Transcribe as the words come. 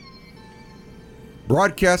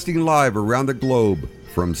Broadcasting live around the globe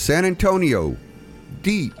from San Antonio,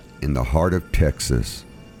 deep in the heart of Texas.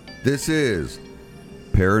 This is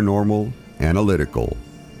Paranormal Analytical.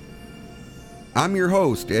 I'm your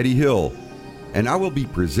host, Eddie Hill, and I will be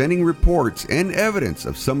presenting reports and evidence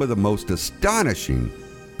of some of the most astonishing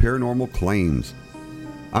paranormal claims.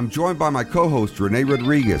 I'm joined by my co-host, Rene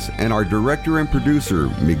Rodriguez, and our director and producer,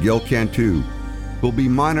 Miguel Cantu, who'll be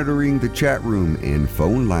monitoring the chat room and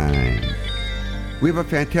phone line. We have a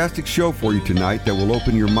fantastic show for you tonight that will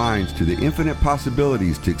open your minds to the infinite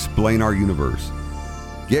possibilities to explain our universe.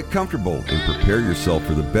 Get comfortable and prepare yourself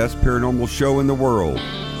for the best paranormal show in the world.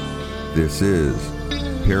 This is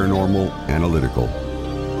Paranormal Analytical.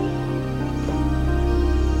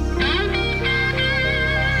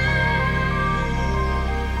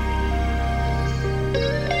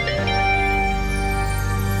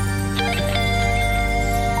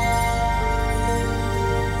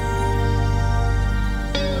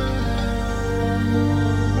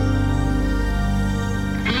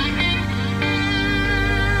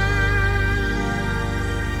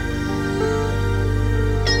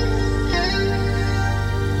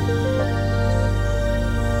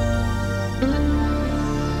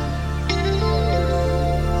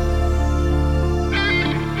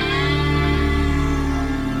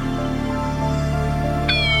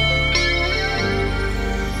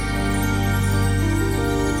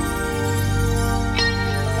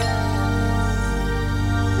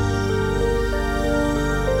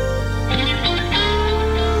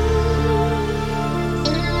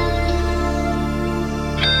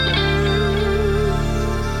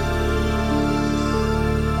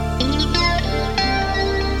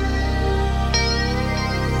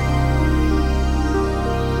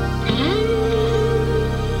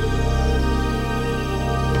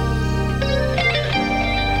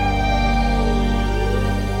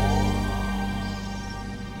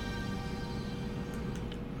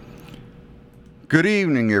 Good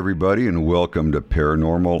evening, everybody, and welcome to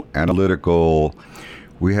Paranormal Analytical.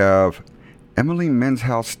 We have Emily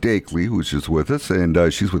Menshouse Stakely, who's just with us, and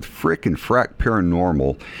she's with Frick and Frack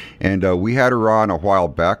Paranormal. And we had her on a while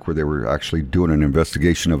back where they were actually doing an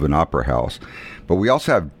investigation of an opera house. But we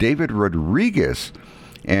also have David Rodriguez,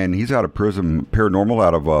 and he's out of Prism Paranormal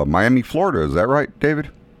out of Miami, Florida. Is that right,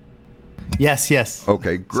 David? Yes.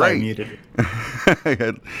 Okay, great. Sorry, I muted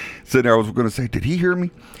it. So there I was going to say, did he hear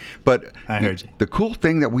me? But I heard you. The cool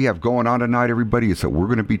thing that we have going on tonight, everybody, is that we're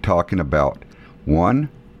going to be talking about, one,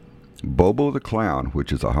 Bobo the Clown,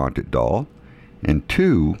 which is a haunted doll, and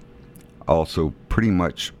two, also pretty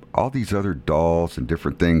much all these other dolls and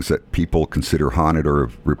different things that people consider haunted or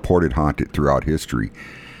have reported haunted throughout history.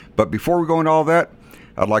 But before we go into all that,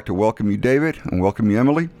 I'd like to welcome you, David, and welcome you,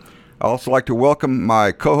 Emily. I'd also like to welcome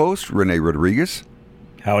my co-host, Rene Rodriguez.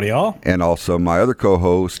 Howdy, y'all. And also my other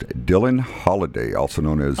co-host, Dylan Holiday, also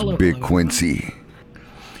known as Big hello. Quincy.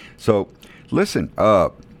 So, listen,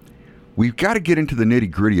 we've got to get into the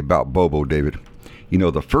nitty-gritty about Bobo, David. You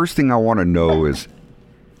know, the first thing I want to know is,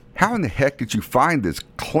 how in the heck did you find this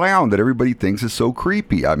clown that everybody thinks is so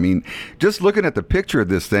creepy? I mean, just looking at the picture of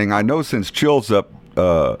this thing, I know sends chills up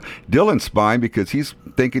Dylan's spine because he's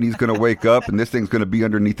thinking he's going to wake up and this thing's going to be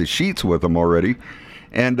underneath the sheets with him already.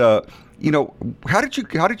 And, you know, how did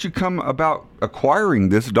you come about acquiring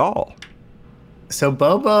this doll? So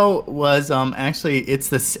Bobo was actually it's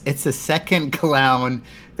the second clown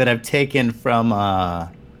that I've taken from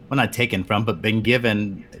well, not taken from, but been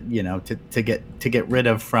given, you know, to get rid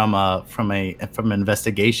of from an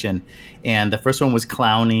investigation. And the first one was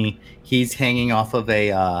Clowny. He's hanging off of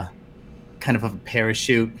a kind of a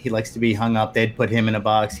parachute. He likes to be hung up. They'd put him in a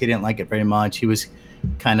box. He didn't like it very much. He was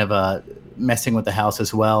kind of messing with the house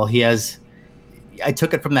as well. I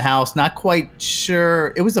took it from the house, not quite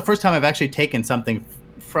sure. It was the first time I've actually taken something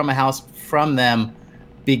from a house from them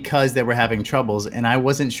because they were having troubles, and I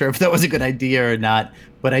wasn't sure if that was a good idea or not,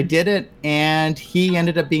 but I did it, and he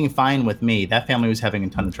ended up being fine with me. That family was having a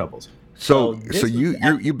ton of troubles. So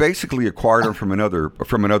you basically acquired him from another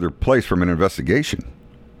place, from an investigation.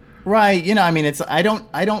 Right. You know, I mean, I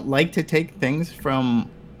don't like to take things from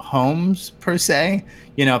homes per se,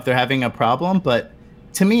 you know, if they're having a problem, but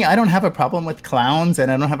to me, I don't have a problem with clowns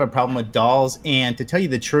and I don't have a problem with dolls. And to tell you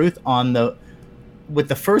the truth, with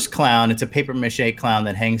the first clown, it's a paper mache clown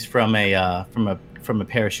that hangs from a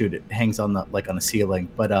parachute. It hangs on a ceiling.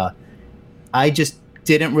 But I just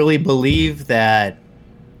didn't really believe that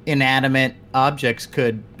inanimate objects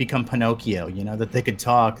could become Pinocchio, you know, that they could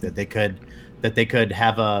talk, that they could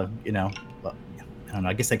have a, you know, I don't know,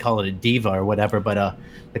 I guess they call it a diva or whatever, but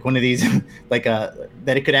like one of these, that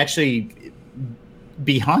it could actually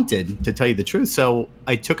be haunted, to tell you the truth. So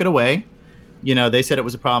I took it away. They said it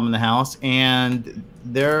was a problem in the house, and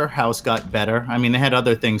their house got better. I mean, they had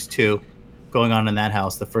other things too going on in that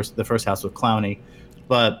house. The first house with Clowny,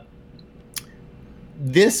 but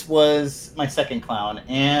this was my second clown,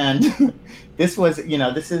 and this was,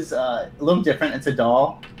 this is a little different. It's a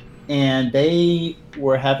doll, and they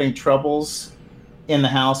were having troubles in the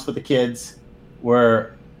house with the kids. The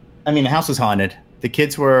house was haunted. The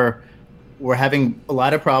kids were having a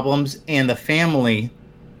lot of problems, and the family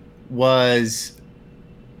was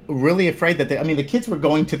really afraid that the kids were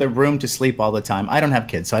going to their room to sleep all the time. I don't have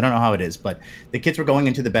kids, so I don't know how it is, but the kids were going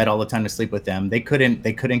into the bed all the time to sleep with them. They couldn't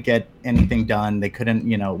get anything done. They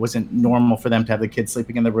couldn't, it wasn't normal for them to have the kids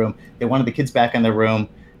sleeping in the room. They wanted the kids back in their room.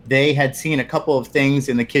 They had seen a couple of things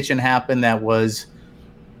in the kitchen happen that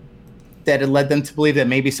had led them to believe that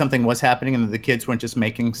maybe something was happening and that the kids weren't just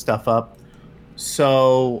making stuff up.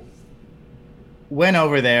 So went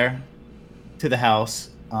over there to the house.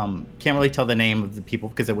 Can't really tell the name of the people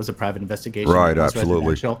because it was a private investigation. Right,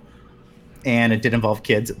 absolutely. And it did involve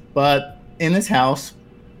kids. But in this house,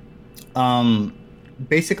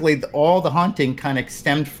 basically all the haunting kind of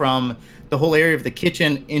stemmed from the whole area of the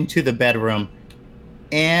kitchen into the bedroom,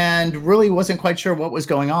 and really wasn't quite sure what was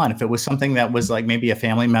going on. If it was something that was like maybe a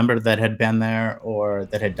family member that had been there or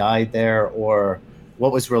that had died there, or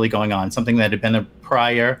what was really going on, something that had been there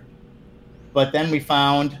prior. But then we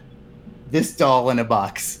found this doll in a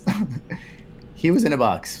box. He was in a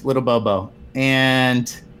box, little Bobo.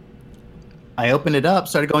 And I opened it up,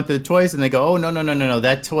 started going through the toys, and they go, "Oh, no,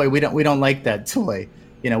 that toy, we don't like that toy.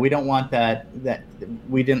 We don't want that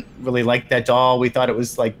we didn't really like that doll. We thought it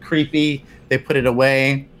was like creepy." They put it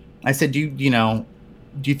away. I said, do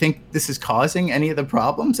you think this is causing any of the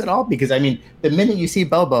problems at all? Because the minute you see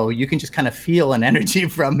Bobo, you can just kind of feel an energy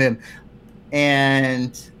from him.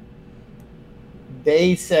 And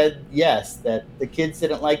they said yes, that the kids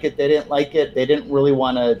didn't like it. They didn't like it. They didn't really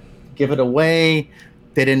want to give it away.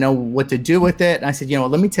 They didn't know what to do with it. And I said,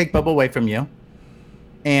 let me take Bobo away from you.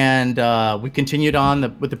 And we continued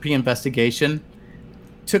on with the pre-investigation,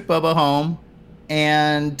 took Bobo home,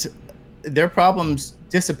 and their problems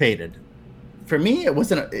dissipated. For me, it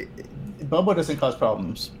wasn't. Bobo doesn't cause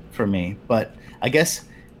problems for me, but I guess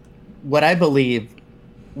what I believe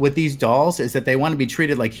with these dolls is that they want to be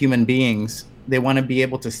treated like human beings. They want to be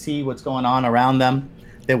able to see what's going on around them.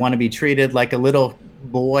 They want to be treated like a little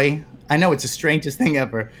boy. I know it's the strangest thing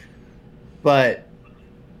ever, but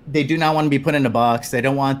they do not want to be put in a box. They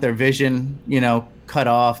don't want their vision, cut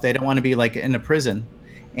off. They don't want to be like in a prison.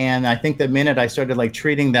 And I think the minute I started like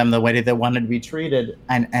treating them the way that they wanted to be treated,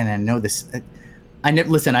 and I know this, I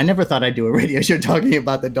never thought I'd do a radio show talking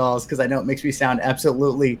about the dolls, because I know it makes me sound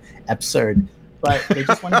absolutely absurd. But they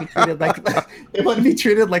just want to be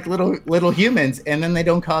treated like little humans, and then they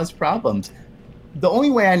don't cause problems. The only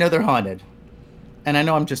way I know they're haunted, and I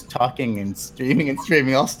know I'm just talking and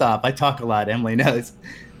streaming. I'll stop. I talk a lot. Emily knows.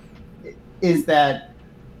 Is that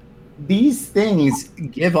these things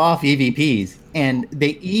give off EVPs, and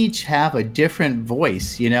they each have a different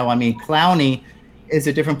voice. Clowny is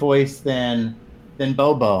a different voice than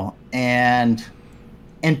Bobo, and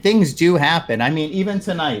things do happen. Even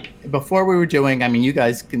tonight, before we were doing, you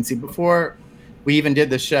guys can see, before we even did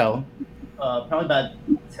the show, probably about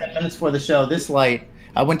 10 minutes before the show, this light,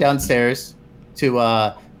 I went downstairs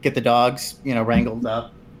to get the dogs, wrangled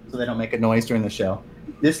up so they don't make a noise during the show.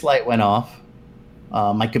 This light went off.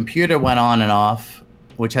 My computer went on and off,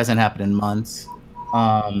 which hasn't happened in months.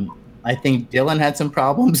 I think Dylan had some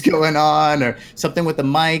problems going on, or something with the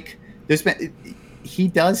mic. He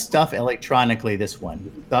does stuff electronically, this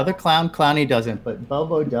one. The other Clowny doesn't, but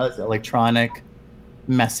Bobo does electronic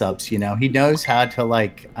mess ups. He knows how to,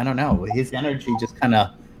 I don't know, his energy just kind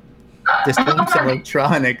of disrupts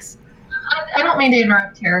electronics. I don't mean to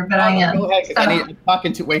interrupt here, but I am. Go ahead, I'm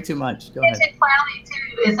talking way too much. Go ahead. Clowny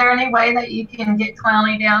too. Is there any way that you can get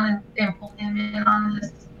Clowny down and pull him in on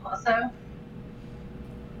this also?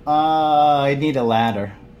 I need a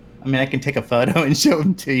ladder. I can take a photo and show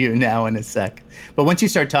them to you now in a sec. But once you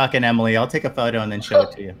start talking, Emily, I'll take a photo and then show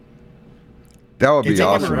it to you. That would be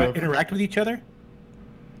awesome. Interact with each other?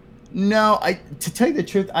 No, to tell you the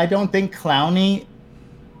truth, I don't think Clowny,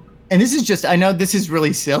 and this is just, I know this is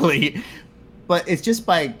really silly, but it's just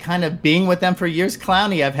by kind of being with them for years.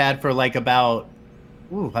 Clowny I've had for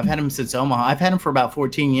I've had him since Omaha. I've had him for about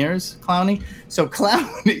 14 years, Clowny. So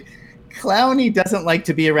Clowny doesn't like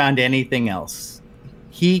to be around anything else.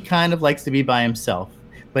 He kind of likes to be by himself,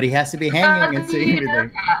 but he has to be hanging and seeing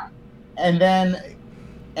everything. And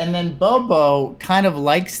then Bobo kind of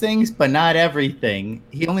likes things, but not everything.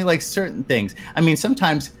 He only likes certain things.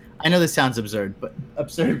 Sometimes, I know this sounds absurd, but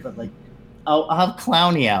I'll have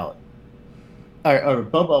Clowny out, or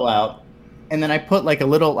Bobo out, and then I put like my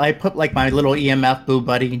little EMF Boo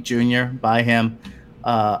Buddy Junior by him.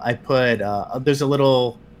 I put there's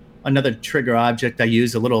another trigger object I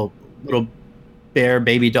use, a little bear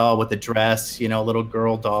baby doll with a dress, a little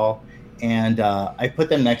girl doll, and I put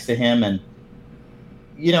them next to him, and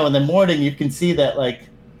in the morning you can see that like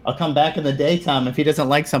I'll come back in the daytime if he doesn't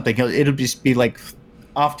like something, it'll just be like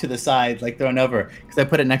off to the side, like thrown over, because I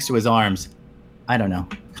put it next to his arms. I don't know.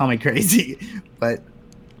 Call me crazy, but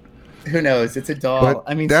who knows? It's a doll. But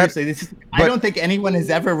I mean, seriously, I don't think anyone has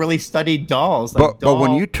ever really studied dolls. Like but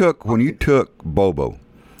when you took Bobo,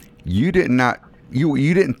 you didn't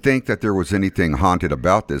think that there was anything haunted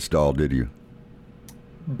about this doll, did you?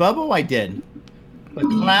 Bobo, I did, but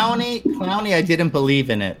Clowny, I didn't believe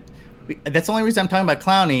in it. That's the only reason I'm talking about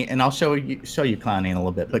Clowny, and I'll show you Clowny in a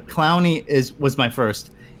little bit. But Clowny was my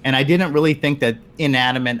first, and I didn't really think that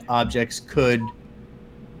inanimate objects could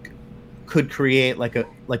create like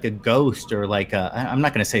a ghost, or like I'm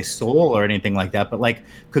not going to say soul or anything like that, but like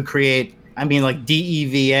could create. I mean, like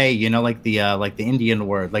DEVA, like the Indian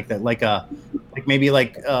word, like that, like maybe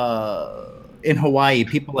in Hawaii,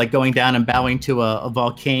 people like going down and bowing to a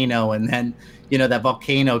volcano, and then that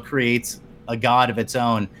volcano creates a god of its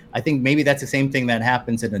own. I think maybe that's the same thing that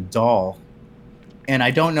happens in a doll. And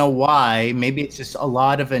I don't know why. Maybe it's just a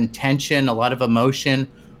lot of intention, a lot of emotion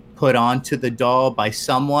put onto the doll by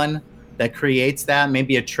someone that creates that.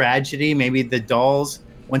 Maybe a tragedy. Maybe the dolls,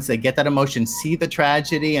 once they get that emotion, see the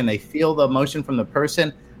tragedy and they feel the emotion from the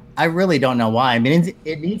person. I really don't know why. I mean,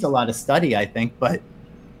 it needs a lot of study, I think, but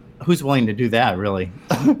who's willing to do that, really?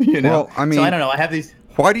 Well, I mean, so I don't know. I have these.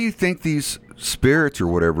 Why do you think these spirits or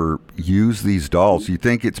whatever use these dolls? You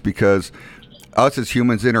think it's because us as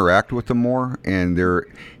humans interact with them more, and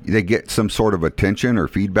they get some sort of attention or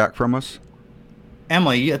feedback from us?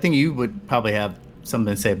 Emily, I think you would probably have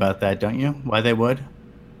something to say about that, don't you? Why they would,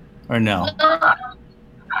 or no?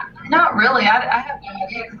 Not really. I have no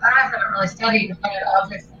idea, because I haven't really studied inanimate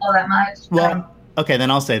objects all that much. Well, okay,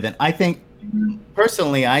 then I'll say then. I think,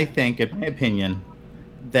 personally, in my opinion,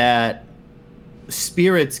 that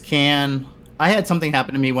spirits can. I had something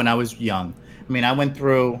happen to me when I was young. I mean, I went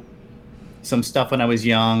through some stuff when I was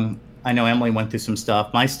young. I know Emily went through some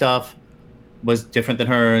stuff. My stuff was different than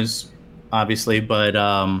hers, obviously, but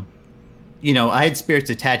I had spirits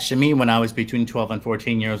attached to me when I was between 12 and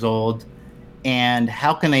 14 years old. And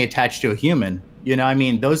how can they attach to a human? I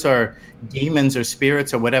mean, those are demons or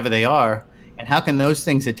spirits or whatever they are. And how can those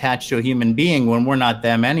things attach to a human being when we're not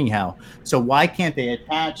them anyhow? So why can't they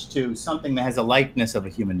attach to something that has a likeness of a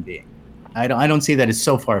human being? I don't see that as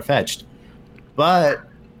so far-fetched. But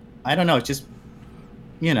I don't know. It's just,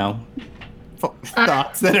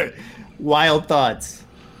 thoughts that are wild thoughts.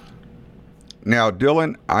 Now,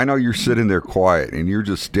 Dylan, I know you're sitting there quiet and you're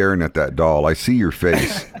just staring at that doll. I see your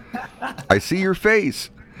face. I see your face.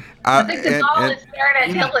 I think the doll is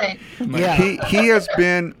staring at Dylan. Yeah. He has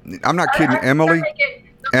been, I'm not kidding, Emily.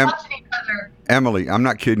 Emily, I'm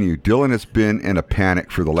not kidding you. Dylan has been in a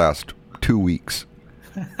panic for the last 2 weeks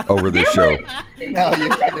over this show. No,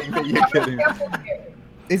 you're kidding. You're kidding.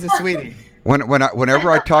 He's a sweetie.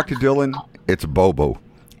 Whenever I talk to Dylan, it's Bobo.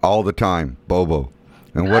 All the time. Bobo.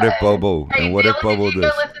 And what if Bobo? Hey, and what Dylan, if Bobo did you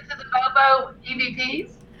this? go listen to the Bobo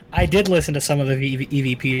EVPs? I did listen to some of the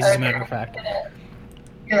EVPs, as a matter of fact.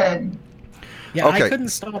 Good. Yeah, Okay. I couldn't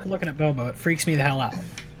stop looking at Bobo. It freaks me the hell out.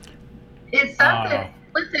 It's something.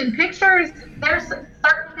 Listen, pictures. There's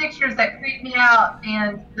certain pictures that creep me out,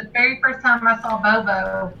 and the very first time I saw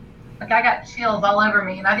Bobo, like I got chills all over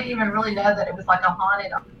me, and I didn't even really know that it was like a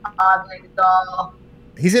haunted object doll.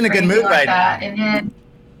 He's in a good mood right now. And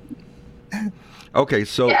then, Okay,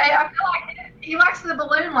 so yeah, I feel like he likes the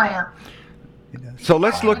balloon lamp. so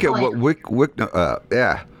let's look at what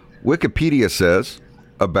Wikipedia says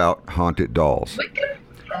about haunted dolls.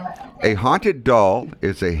 A haunted doll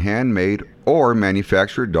is a handmade or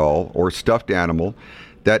manufactured doll or stuffed animal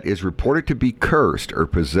that is reported to be cursed or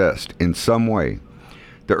possessed in some way.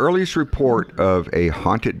 The earliest report of a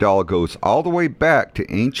haunted doll goes all the way back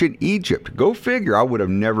to ancient Egypt. Go figure, I would have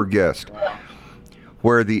never guessed.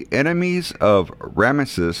 Where the enemies of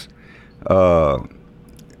Ramesses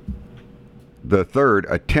the third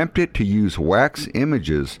attempted to use wax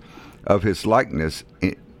images of his likeness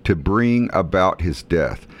to bring about his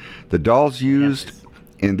death. The dolls used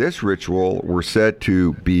in this ritual were said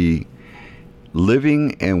to be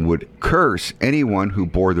living and would curse anyone who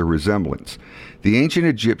bore the resemblance. The ancient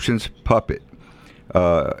Egyptians' puppet,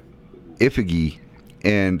 effigy,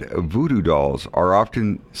 and voodoo dolls are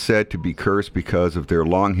often said to be cursed because of their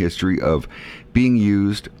long history of being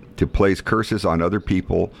used to place curses on other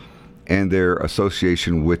people and their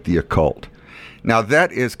association with the occult. Now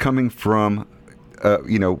that is coming from,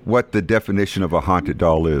 what the definition of a haunted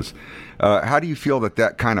doll is. How do you feel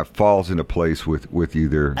that kind of falls into place with you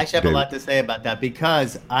there? I actually have David? a lot to say about that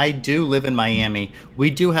because I do live in Miami.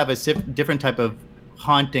 We do have a different type of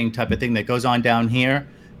haunting type of thing that goes on down here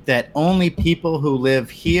that only people who live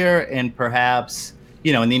here and perhaps,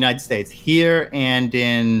 in the United States, here and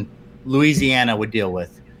in Louisiana would deal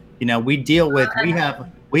with. We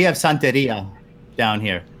have Santeria down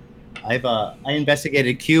here. I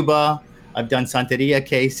investigated Cuba. I've done Santeria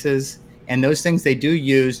cases. And those things they do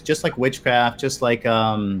use, just like witchcraft, just like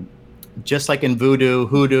in voodoo,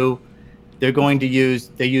 hoodoo,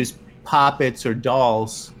 they use puppets or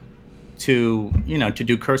dolls to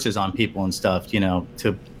do curses on people and stuff,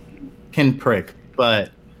 to pinprick.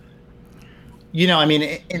 But,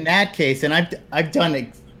 in that case, and I've done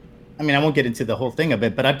it. I won't get into the whole thing of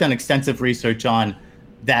it, but I've done extensive research on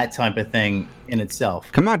that type of thing in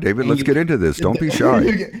itself. Come on, David, let's get into this. Don't be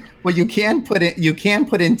shy. Well, you can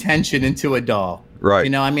put intention into a doll.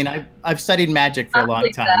 Right. I've studied magic for a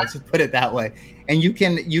long time. Let's just put it that way. And you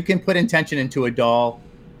can put intention into a doll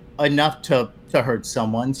enough to hurt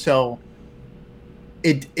someone. So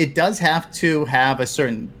it does have to have a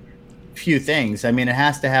certain few things. It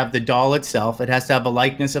has to have the doll itself. It has to have a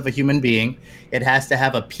likeness of a human being. It has to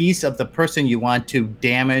have a piece of the person you want to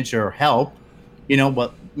damage or help.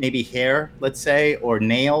 But maybe hair, let's say, or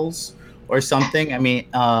nails or something.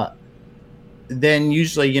 Then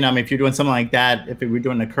usually, if you're doing something like that, if we were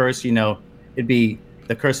doing a curse, the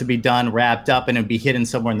curse would be done, wrapped up, and it'd be hidden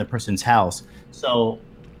somewhere in the person's house. So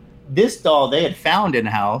this doll they had found in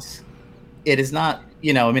a house. It is not,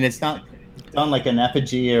 it's not done like an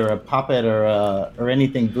effigy or a puppet or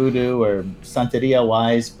anything voodoo or Santeria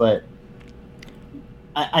wise, but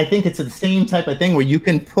I think it's the same type of thing where you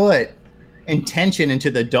can put intention into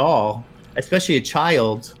the doll, especially a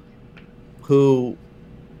child who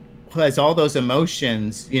has all those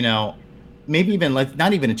emotions, maybe even like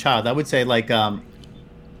not even a child. I would say like, a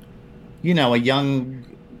young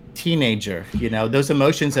teenager, those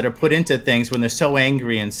emotions that are put into things when they're so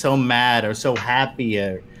angry and so mad or so happy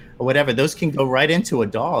or whatever, those can go right into a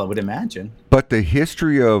doll, I would imagine. But the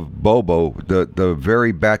history of Bobo, the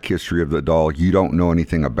very back history of the doll, you don't know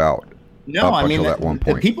anything about. No,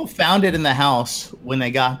 the people found it in the house when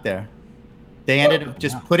they got there. They ended up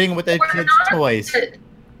just putting it with their kids' toys.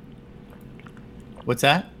 What's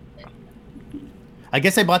that? I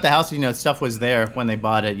guess they bought the house, stuff was there when they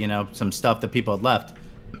bought it, some stuff that people had left.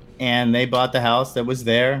 And they bought the house that was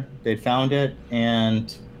there. They found it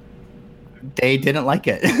and they didn't like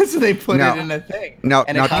it. So they put it in a thing. Now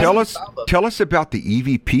tell us about the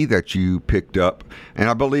EVP that you picked up. And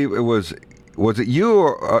I believe was it you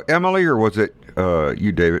or Emily, or was it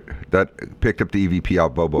you, David, that picked up the EVP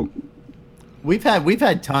out Bobo? We've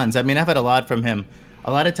had tons. I've had a lot from him.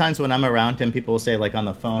 A lot of times when I'm around him, people will say like on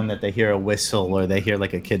the phone that they hear a whistle or they hear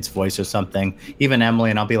like a kid's voice or something. Even Emily,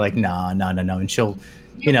 and I'll be like, no, and she'll,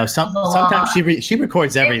 sometimes she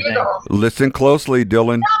records everything. Listen closely,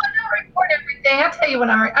 Dylan. No, I don't record everything. I'll tell you when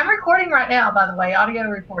I'm recording right now. By the way, audio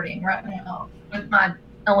recording right now with my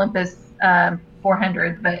Olympus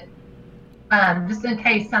 400, but. Just in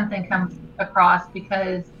case something comes across,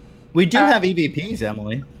 because we do have EVPs,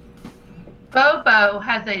 Emily. Bobo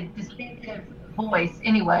has a distinctive voice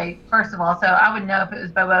anyway, first of all, so I would know if it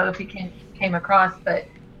was Bobo if he came across, but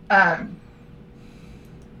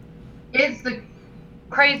it's the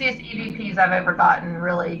craziest EVPs I've ever gotten,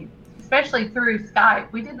 really, especially through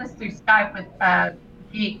Skype. We did this through Skype with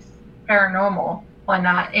Geeks Paranormal one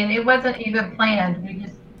night, and it wasn't even planned. We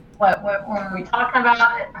just What were we talking about?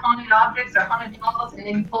 Haunted objects or haunted dolls, and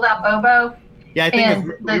then you pulled out Bobo. Yeah, I think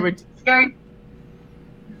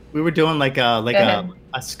we were doing like a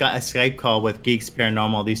Skype call with Geeks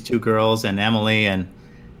Paranormal, these two girls and Emily, and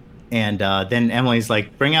then Emily's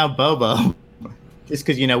like, bring out Bobo, just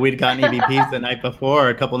because we'd gotten EVPs the night before,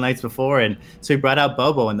 a couple nights before, and so we brought out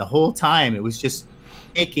Bobo, and the whole time it was just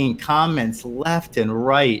making comments left and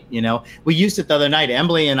right. We used it the other night.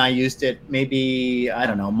 Emily and I used it maybe, I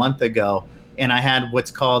don't know, a month ago. And I had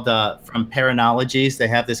what's called from Paranologies. They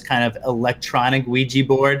have this kind of electronic Ouija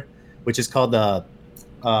board, which is called the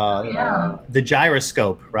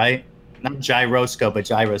gyroscope, right? Not gyroscope, but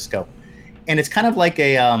gyroscope. And it's kind of like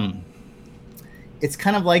okay,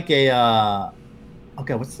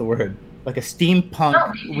 what's the word? Like a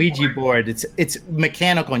steampunk Ouija board. It's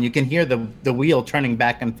mechanical, and you can hear the wheel turning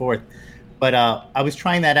back and forth. But I was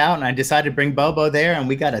trying that out, and I decided to bring Bobo there, and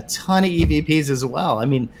we got a ton of EVPs as well.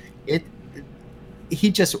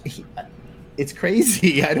 It's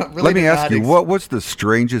crazy. I don't really. Let me ask you, what was the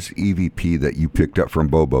strangest EVP that you picked up from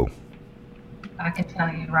Bobo? I can tell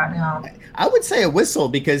you right now. I would say a whistle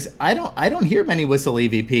because I don't hear many whistle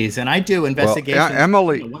EVPs, and I do investigations.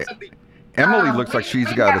 Emily looks like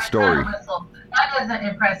she's got a story. That doesn't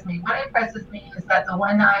impress me. What impresses me is that the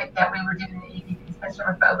one night that we were doing the EVP session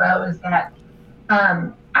with Bobo is that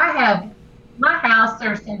I have my house.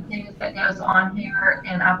 There's some things that goes on here,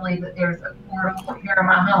 and I believe that there's a portal here in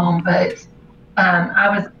my home. But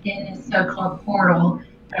I was in this so-called portal.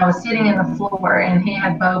 And I was sitting in the floor, and he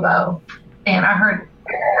had Bobo, and I heard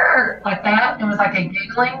like that. It was like a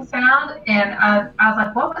giggling sound, and I was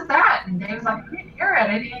like, "What was that?" And Dave was like, "I didn't hear it.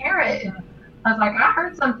 I didn't hear it." And I was like, "I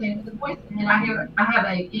heard something with the voice," and then I have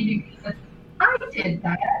a EVP that I did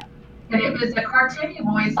that, and it was a cartoony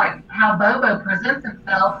voice, like how Bobo presents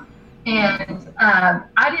himself. And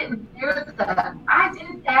I didn't hear that. I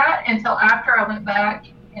did that until after I went back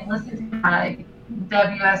and listened to my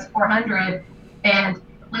WS400. And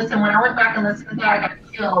listen, when I went back and listened to that, I got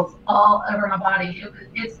chills all over my body.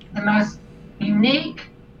 It's the most unique.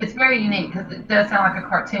 It's very unique because it does sound like a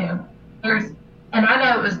cartoon. And I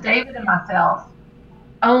know it was David and myself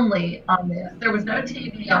only on this. There was no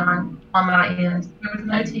TV on my end. There was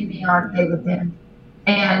no TV on David's end.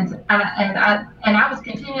 And I was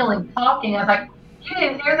continually talking. I was like, "You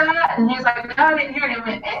didn't hear that?" And he was like, "No, I didn't hear it." And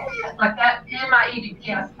it went like that in my EVP.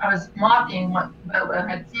 I was mocking what Bobo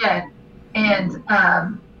had said. And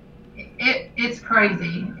it's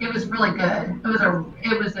crazy. It was really good.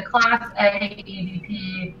 It was a Class A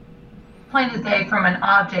EVP, plain as day, from an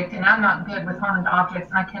object, and I'm not good with haunted objects,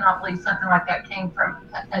 and I cannot believe something like that came from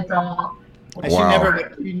a doll. Wow.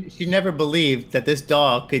 She never believed that this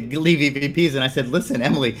doll could leave EVPs, and I said, "Listen,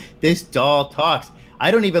 Emily, this doll talks. I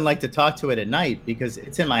don't even like to talk to it at night because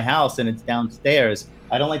it's in my house and it's downstairs.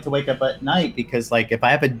 I don't like to wake up at night because, like, if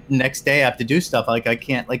I have a next day I have to do stuff, like I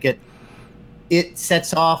can't, like it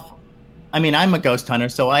sets off. I mean, I'm a ghost hunter,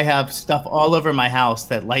 so I have stuff all over my house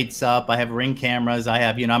that lights up. I have Ring cameras. I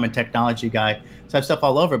have, I'm a technology guy, so I have stuff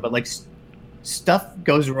all over. But like, stuff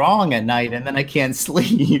goes wrong at night, and then I can't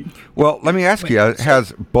sleep." Well, let me ask you: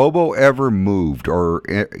 has Bobo ever moved, or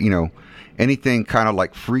anything kind of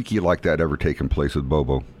like freaky like that ever taken place with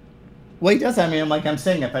Bobo? Well, he does. I mean, like I'm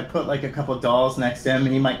saying, if I put like a couple dolls next to him,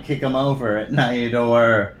 he might kick them over at night,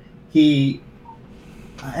 or I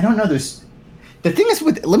don't know. The thing is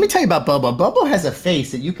let me tell you about Bobo. Bobo has a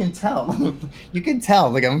face that you can tell. You can tell.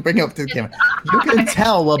 Like, I'm bringing up to the camera. You can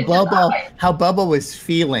tell how Bobo was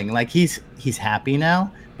feeling. Like he's happy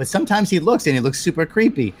now, but sometimes he looks super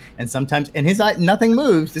creepy, and sometimes his eye, nothing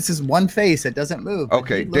moves. This is one face that doesn't move.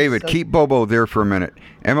 Okay, David, keep Bobo there for a minute.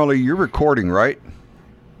 Emily, you're recording, right?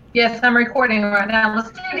 Yes, I'm recording right now. Let's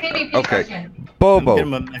do an EVP Okay, session.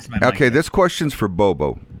 Bobo. Okay, this question's for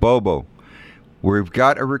Bobo. Bobo. We've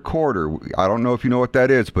got a recorder. I don't know if you know what that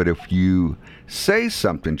is, but if you say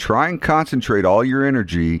something, try and concentrate all your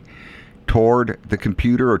energy toward the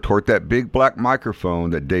computer or toward that big black microphone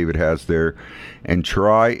that David has there, and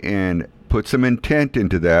try and put some intent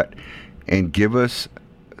into that and give us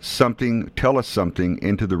something, tell us something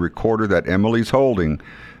into the recorder that Emily's holding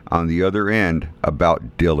on the other end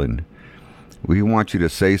about Dylan. We want you to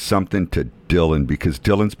say something to Dylan because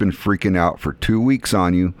Dylan's been freaking out for 2 weeks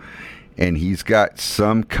on you. And he's got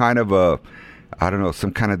some kind of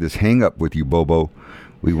this hang up with you, Bobo.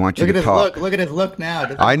 We want you to talk. Look at his look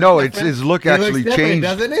now. I know his look actually changed,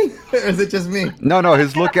 doesn't he? Or is it just me? No,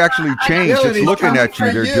 his look actually changed. Dylan, it's looking at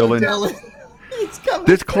you there, Dylan.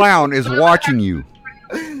 This clown is watching you.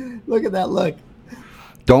 Look at that look.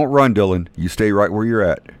 Don't run, Dylan. You stay right where you're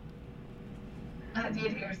at. I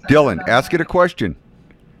did hear something Dylan, about ask that. it a question.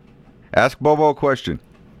 Ask Bobo a question.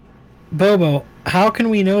 Bobo, how can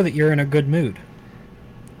we know that you're in a good mood?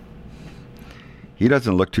 He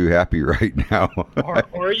doesn't look too happy right now. Or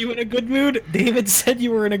are you in a good mood? David said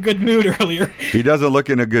you were in a good mood earlier. He doesn't look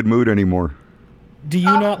in a good mood anymore. Do you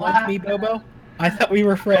not like me, Bobo? I thought we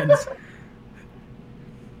were friends.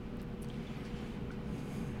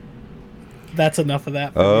 That's enough of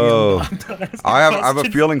that. Oh, I have a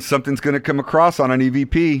feeling something's going to come across on an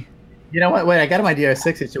EVP. You know what? Wait, I got my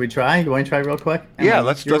DR6. Should we try? You want to try real quick? Yeah,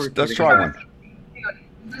 let's try one.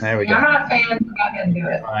 There we go. I'm not a fan, so go ahead and do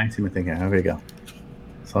it. All right, see what I'm thinking. Here we go.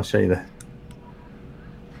 So I'll show you the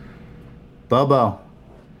Bobo.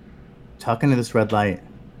 Talking to this red light.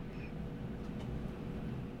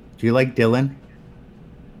 Do you like Dylan?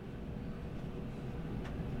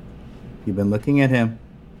 You've been looking at him.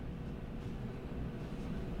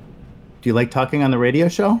 Do you like talking on the radio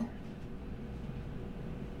show?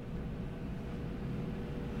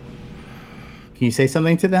 Can you say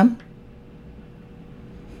something to them?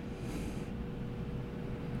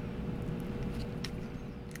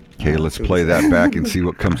 Okay, let's play that back and see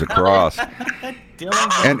what comes across. And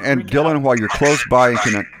Dylan, while you're close by, and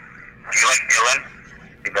can Do you like Dylan?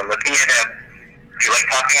 You've been looking at him. Do you like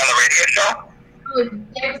talking on the radio show?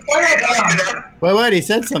 Wait, he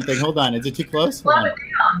said something. Hold on. Is it too close? Slow it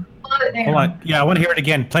down. Hold on. Yeah, I want to hear it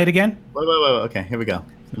again. Play it again. Wait. Okay, here we go.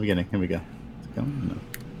 The beginning. Here we go. Bobo,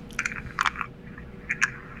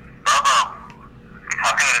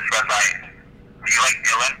 talking to this red light. Do you like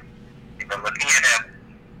Dylan? You've been looking at him.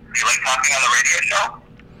 Do you like talking on the radio show?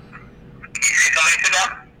 Can you say something to them?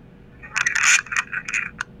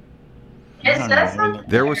 It says something.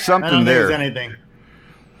 there was I something don't think there. there's anything.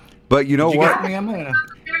 But you know Did you what? get me, Emma?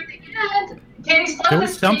 Can you slow There this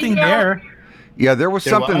was something down? there. Yeah, there was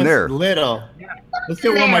something was there. Little. Let's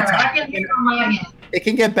do it one more There, I time. can hear my end. It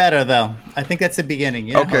can get better though. I think that's the beginning.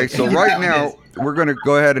 You know? Okay, so right now we're going to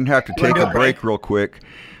go ahead and have to take a break real quick.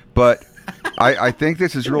 But I think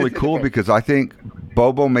this is really cool because I think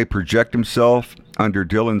Bobo may project himself under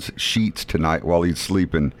Dylan's sheets tonight while he's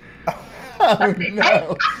sleeping. Oh,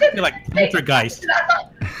 no. You're like poltergeist.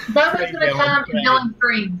 Bobo's gonna come and Dylan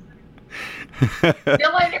screams.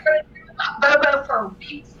 Dylan, you're gonna dream about Bobo for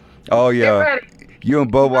weeks. Oh, Get yeah. ready. You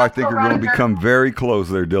and Bobo, I think, are going to become very close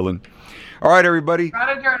there, Dylan. All right, everybody.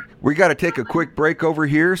 Right adjourn. We got to take a quick break over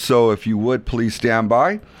here, so if you would, please stand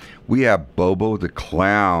by. We have Bobo the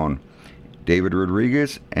Clown, David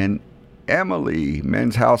Rodriguez, and Emily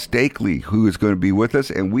Men's House Stakely, who is going to be with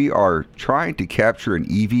us, and we are trying to capture an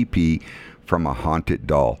EVP from a haunted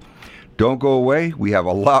doll. Don't go away. We have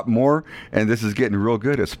a lot more, and this is getting real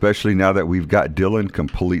good, especially now that we've got Dylan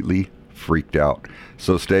completely freaked out.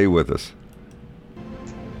 So stay with us.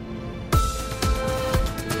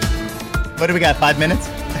 What do we got? 5 minutes?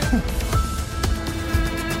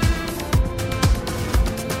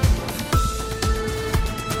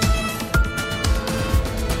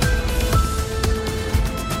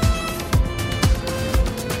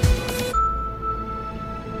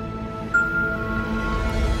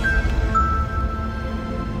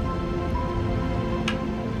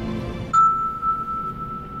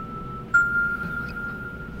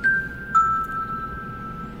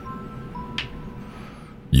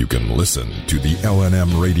 You can listen to the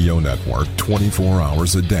LNM Radio Network 24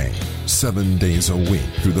 hours a day, 7 days a week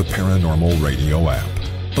through the Paranormal Radio app.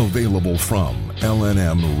 Available from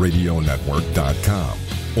lnmradionetwork.com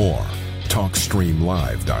or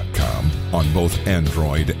talkstreamlive.com on both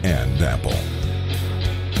Android and Apple.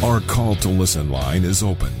 Our call to listen line is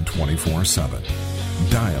open 24/7.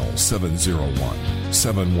 Dial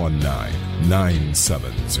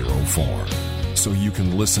 701-719-9704 so you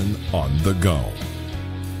can listen on the go.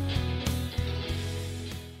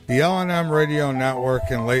 The LNM Radio Network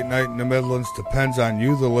and Late Night in the Midlands depends on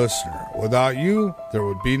you, the listener. Without you, there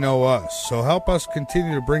would be no us. So help us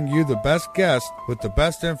continue to bring you the best guests with the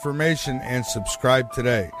best information and subscribe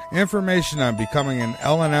today. Information on becoming an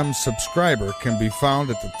LNM subscriber can be found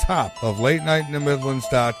at the top of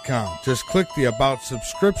LateNightInTheMidlands.com. Just click the About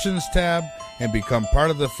Subscriptions tab and become part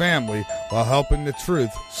of the family while helping the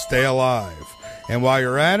truth stay alive. And while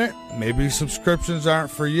you're at it, maybe subscriptions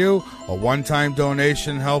aren't for you. A one-time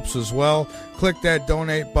donation helps as well. Click that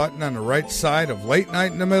donate button on the right side of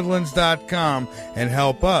LateNightInTheMidlands.com and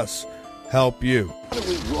help us help you. How do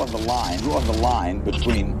we draw the line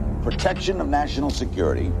between protection of national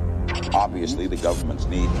security, obviously the government's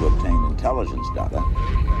need to obtain intelligence data,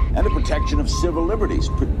 and the protection of civil liberties,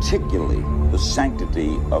 particularly the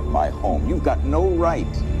sanctity of my home? You've got no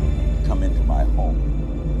right to come into my home.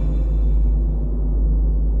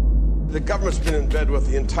 The government's been in bed with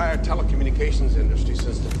the entire telecommunications industry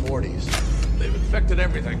since the 40s. They've infected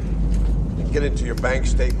everything. You can get into your bank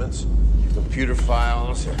statements, your computer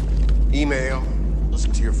files, your email,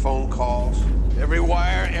 listen to your phone calls, every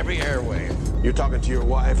wire, every airwave. You're talking to your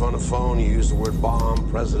wife on the phone, you use the word bomb,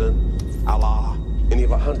 president, Allah, any of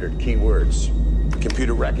 100 key words. The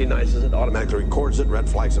computer recognizes it, automatically records it, red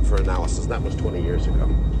flags it for analysis. That was 20 years ago.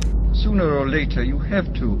 Sooner or later, you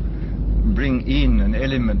have to bring in an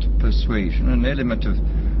element of persuasion, an element of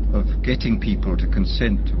getting people to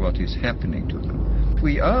consent to what is happening to them.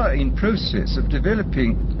 We are in process of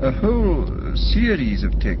developing a whole series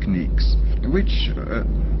of techniques which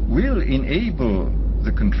will enable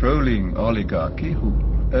the controlling oligarchy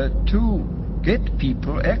to get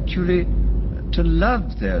people actually to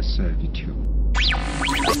love their servitude.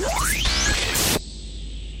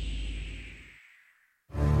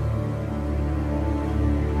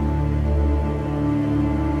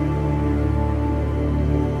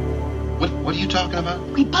 What are you talking about?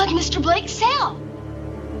 We bugged Mr. Blake's cell.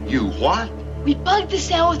 You what? We bugged the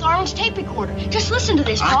cell with Arnold's tape recorder. Just listen to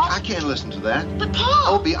this, Paul. I can't listen to that. But,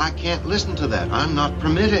 Paul... Opie, I can't listen to that. I'm not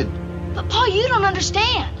permitted. But, Paul, you don't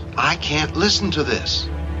understand. I can't listen to this.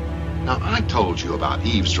 Now, I told you about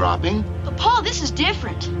eavesdropping. But, Paul, this is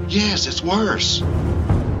different. Yes, it's worse.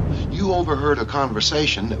 You overheard a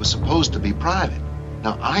conversation that was supposed to be private.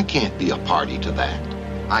 Now, I can't be a party to that.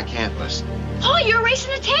 I can't listen. Paul, you're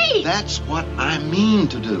erasing the tape. That's what I mean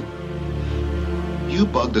to do. You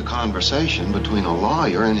bugged a conversation between a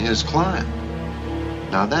lawyer and his client.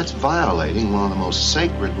 Now, that's violating one of the most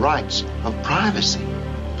sacred rights of privacy.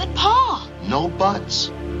 But, Paul... No buts.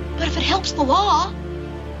 But if it helps the law...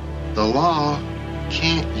 The law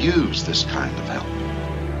can't use this kind of help.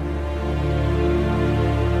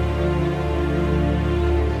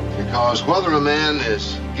 Because whether a man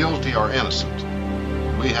is guilty or innocent,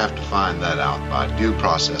 we have to find that out by due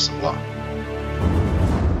process of law.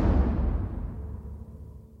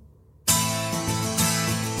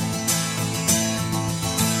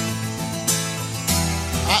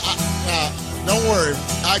 Don't worry,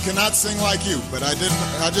 I cannot sing like you, but I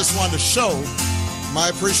just wanted to show my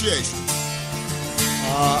appreciation.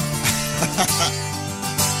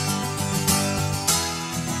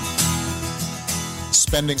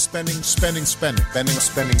 Spending, spend a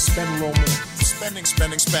little more. Spending,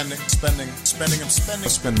 spending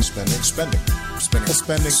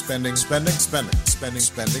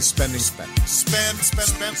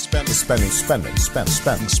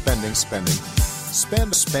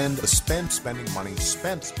money,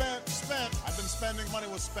 spend. I've been spending money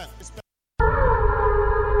was spent.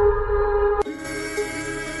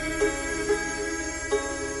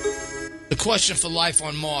 The question for life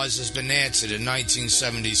on Mars has been answered in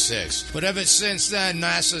 1976. But ever since then,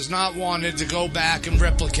 NASA's not wanted to go back and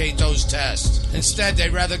replicate those tests. Instead,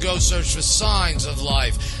 they'd rather go search for signs of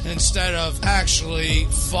life instead of actually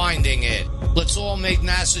finding it. Let's all make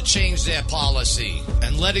NASA change their policy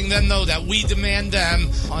and letting them know that we demand them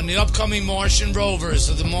on the upcoming Martian rovers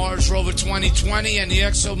of the Mars Rover 2020 and the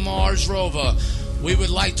ExoMars rover. We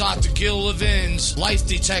would like Dr. Gil Levin's life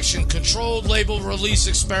detection controlled label release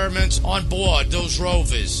experiments on board those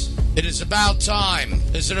rovers. It is about time.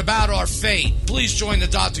 Is it about our fate? Please join the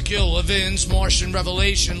Dr. Gil Levin's Martian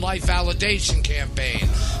Revelation Life Validation Campaign.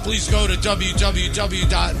 Please go to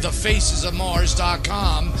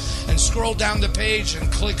www.thefacesofmars.com and scroll down the page and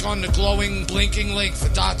click on the glowing, blinking link for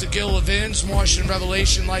Dr. Gil Levin's Martian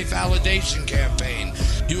Revelation Life Validation Campaign.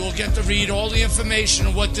 You will get to read all the information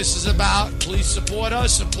of what this is about. Please support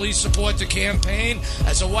us and please support the campaign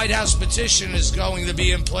as a White House petition is going to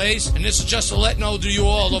be in place. And this is just to let know to you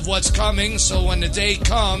all of what's coming, so when the day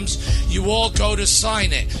comes, you all go to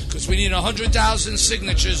sign it, because we need 100,000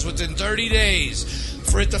 signatures within 30 days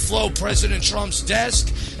for it to flow President Trump's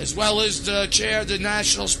desk, as well as the chair of the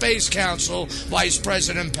National Space Council, Vice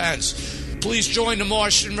President Pence. Please join the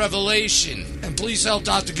Martian Revelation, and please help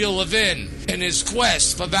Dr. Gil Levin in his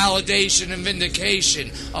quest for validation and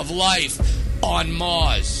vindication of life on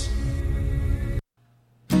Mars.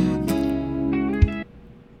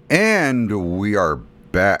 And we are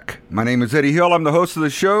back. My name is Eddie Hill. I'm the host of the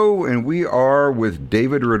show, and we are with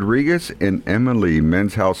David Rodriguez and Emily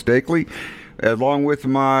Menshouse Stakely. Along with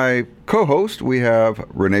my co-host, we have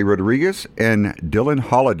Renee Rodriguez and Dylan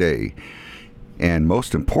Holliday. And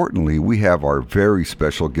most importantly, we have our very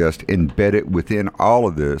special guest embedded within all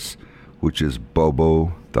of this, which is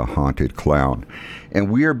Bobo the Haunted Clown.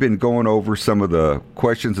 And we have been going over some of the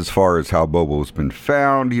questions as far as how Bobo's been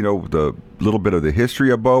found, you know, the little bit of the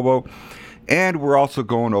history of Bobo. And we're also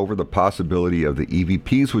going over the possibility of the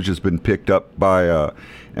EVPs, which has been picked up by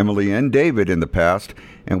Emily and David in the past.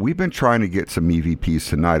 And we've been trying to get some EVPs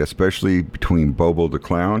tonight, especially between Bobo the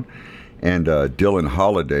Clown and Dylan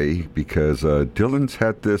Holliday, because Dylan's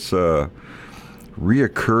had this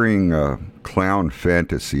reoccurring clown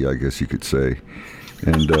fantasy, I guess you could say.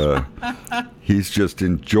 And he's just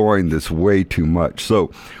enjoying this way too much.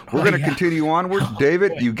 So we're going to continue onward.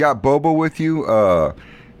 David, you got Bobo with you.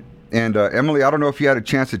 And Emily, I don't know if you had a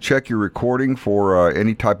chance to check your recording for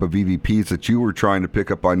any type of EVPs that you were trying to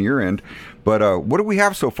pick up on your end. But what do we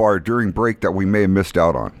have so far during break that we may have missed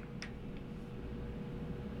out on?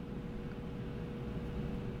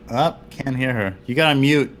 Oh, can't hear her. You got to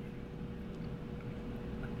mute.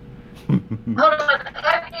 Hold on,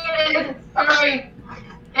 I muted. Sorry.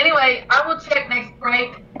 Anyway, I will check next break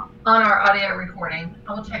on our audio recording.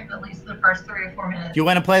 I will check at least the first 3 or 4 minutes. Do you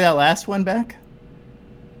want to play that last one back?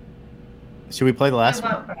 Should we play the last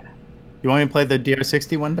one? You want me to play the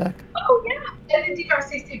DR60 one back? Oh, yeah. Send the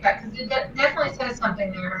DRC feedback because it definitely says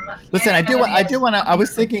something there. Listen, I do want to. I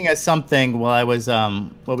was thinking of something while I was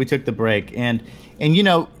while we took the break, and you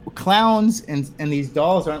know, clowns and these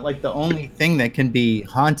dolls aren't like the only thing that can be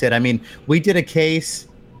haunted. I mean, we did a case.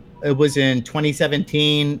 It was in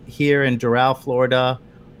 2017 here in Doral, Florida,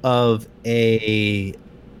 of an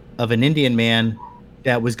Indian man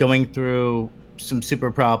that was going through some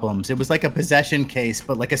super problems. It was like a possession case,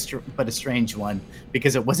 but like a strange one,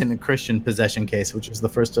 because it wasn't a Christian possession case, which was the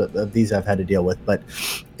first of these I've had to deal with. But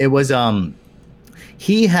it was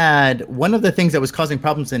he had one of the things that was causing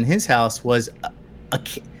problems in his house was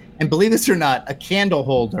and believe this or not, a candle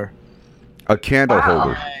holder. A candle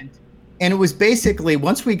holder. And it was basically,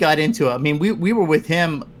 once we got into it, I mean, we were with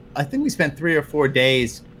him. I think we spent 3 or 4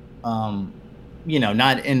 days, you know,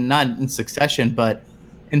 not in succession, but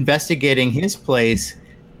investigating his place,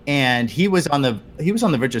 and he was on the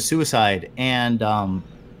verge of suicide. And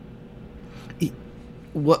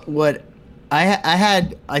what I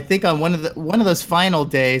had, I think on one of those final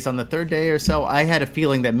days, on the third day or so, I had a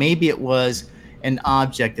feeling that maybe it was an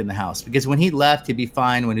object in the house, because when he left, he'd be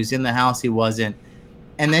fine. When he was in the house, he wasn't.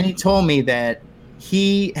 And then he told me that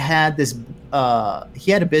he had this,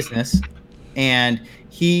 he had a business, and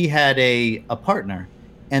he had a partner,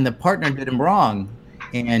 and the partner did him wrong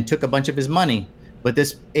and took a bunch of his money.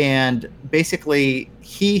 And basically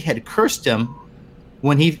he had cursed him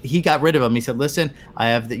when he got rid of him. He said, listen, I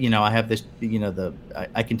have this,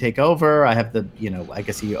 I can take over. I have the, I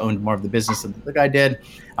guess he owned more of the business than the guy did.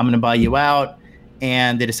 I'm going to buy you out.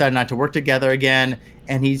 And they decided not to work together again.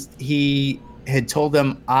 And he had told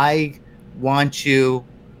them, I want you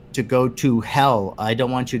to go to hell. I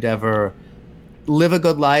don't want you to ever live a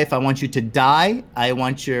good life. I want you to die. I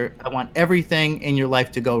want everything in your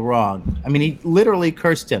life to go wrong. I mean, he literally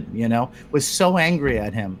cursed him, was so angry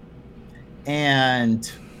at him.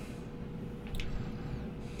 And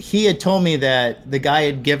he had told me that the guy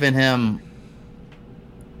had given him,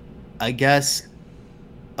 I guess,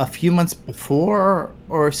 a few months before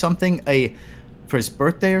or something, for his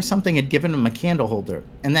birthday or something, had given him a candle holder,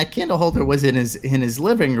 and that candle holder was in his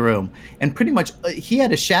living room, and pretty much he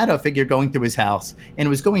had a shadow figure going through his house, and it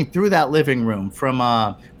was going through that living room from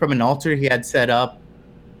an altar he had set up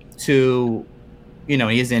to,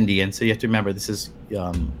 he is Indian, so you have to remember this is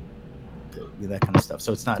that kind of stuff.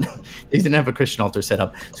 So it's not, he didn't have a Christian altar set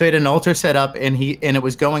up. So he had an altar set up, and it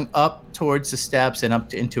was going up towards the steps and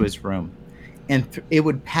up into his room. And it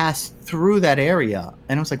would pass through that area.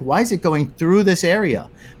 And I was like, why is it going through this area?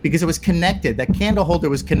 Because it was connected. That candle holder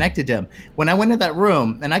was connected to him. When I went to that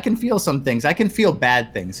room, and I can feel some things, I can feel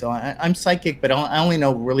bad things. So I'm psychic, but I only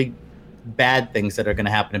know really bad things that are going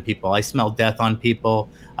to happen to people. I smell death on people.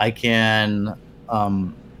 I can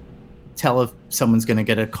tell if someone's going to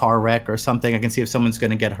get a car wreck or something. I can see if someone's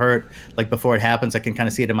going to get hurt. Like before it happens, I can kind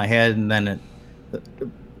of see it in my head, and then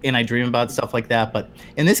and I dream about stuff like that. But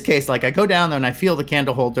in this case, like, I go down there and I feel the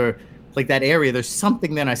candle holder, like that area, there's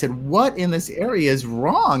something there. And I said, what in this area is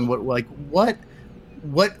wrong? What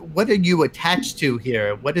are you attached to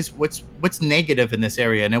here? What's negative in this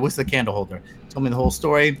area? And it was the candle holder. Told me the whole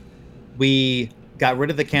story. We got rid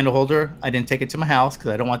of the candle holder. I didn't take it to my house because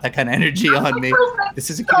I don't want that kind of energy on me. This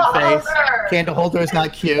is a cute face. Candle holder is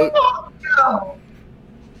not cute.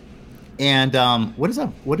 And what is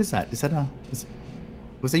that?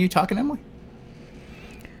 Was that you talking, Emily?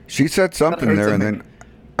 She said something there, and then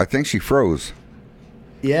I think she froze.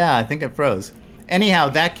 Yeah, I think it froze. Anyhow,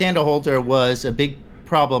 that candle holder was a big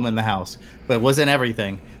problem in the house, but it wasn't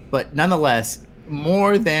everything. But nonetheless,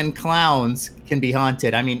 more than clowns can be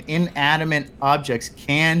haunted. I mean, inanimate objects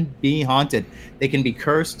can be haunted. They can be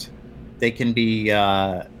cursed. They can be,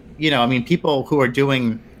 people who are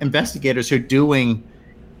investigators who are doing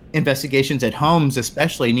investigations at homes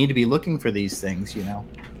especially need to be looking for these things,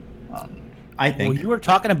 I think. Well, you were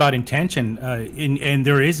talking about intention, and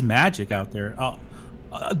there is magic out there.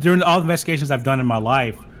 During all the investigations I've done in my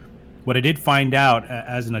life, what I did find out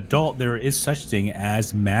as an adult, there is such thing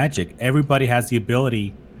as magic. Everybody has the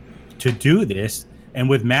ability to do this, and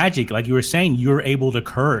with magic, like you were saying, you're able to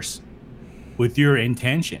curse with your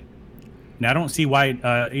intention. Now, I don't see why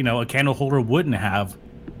a candle holder wouldn't have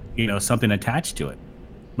something attached to it.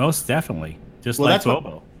 Most definitely. Like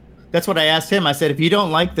Bobo. That's what I asked him. I said, if you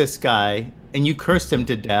don't like this guy and you cursed him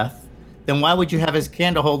to death, then why would you have his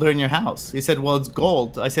candle holder in your house? He said, well, it's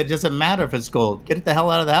gold. I said, it doesn't matter if it's gold. Get it the hell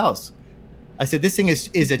out of the house. I said, this thing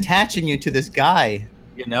is attaching you to this guy,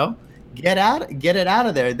 Get it out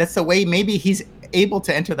of there. That's the way maybe he's able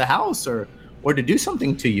to enter the house or to do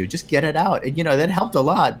something to you. Just get it out. And, that helped a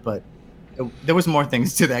lot, but there was more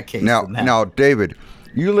things to that case. Now, David,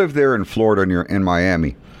 you live there in Florida and you're in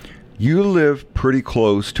Miami. You live pretty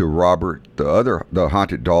close to Robert, the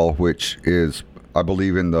haunted doll, which is, I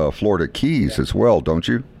believe, in the Florida Keys as well, don't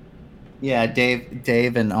you? Yeah,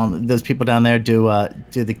 Dave, and all those people down there do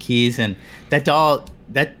the Keys, and that doll.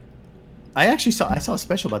 That I saw a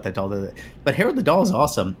special about that doll. But Harold the doll is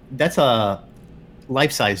awesome. That's a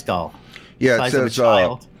life-size doll. Yeah, it says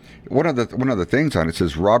one of the things on it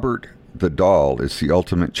says Robert the doll is the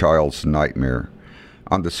ultimate child's nightmare.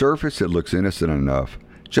 On the surface, it looks innocent enough.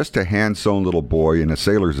 Just a hand-sewn little boy in a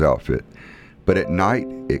sailor's outfit. But at night,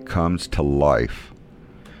 it comes to life.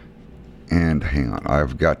 And hang on,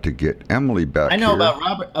 I've got to get Emily back. I know here.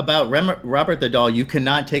 about Robert the doll. You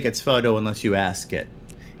cannot take its photo unless you ask it.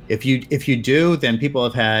 If you do, then people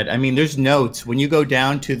have had. I mean, there's notes when you go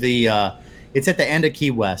down to the. It's at the end of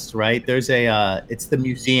Key West, right? There's it's the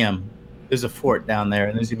museum. There's a fort down there,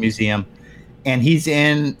 and there's a museum, and he's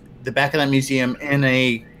in the back of that museum in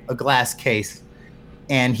a glass case.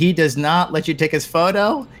 And he does not let you take his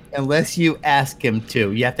photo unless you ask him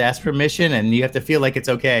to. You have to ask permission, and you have to feel like it's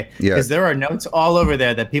okay. Because there are notes all over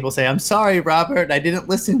there that people say, "I'm sorry, Robert, I didn't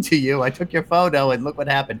listen to you. I took your photo, and look what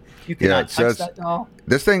happened." You cannot touch that doll.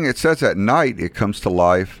 This thing, it says at night it comes to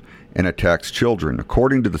life and attacks children.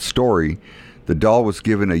 According to the story, the doll was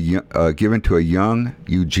given to a young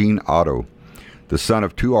Eugene Otto, the son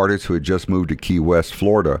of two artists who had just moved to Key West,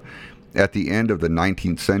 Florida, at the end of the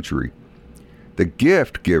 19th century. The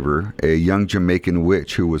gift giver, a young Jamaican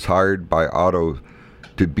witch who was hired by Otto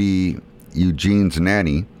to be Eugene's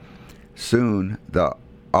nanny. Soon, the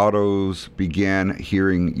Ottos began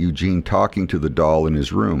hearing Eugene talking to the doll in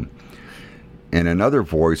his room, and another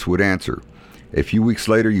voice would answer. A few weeks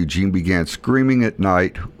later, Eugene began screaming at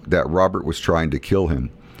night that Robert was trying to kill him.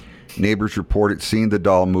 Neighbors reported seeing the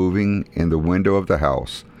doll moving in the window of the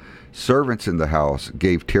house. Servants in the house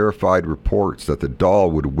gave terrified reports that the doll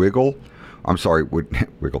would giggle. I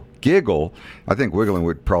think wiggling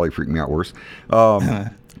would probably freak me out worse.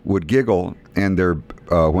 Would giggle and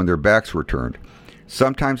when their backs were turned.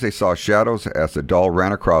 Sometimes they saw shadows as the doll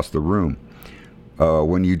ran across the room.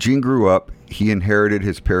 When Eugene grew up, he inherited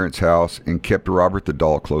his parents' house and kept Robert the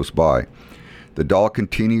doll close by. The doll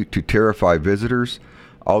continued to terrify visitors,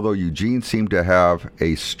 although Eugene seemed to have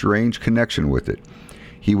a strange connection with it.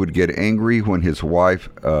 He would get angry when his wife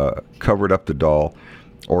covered up the doll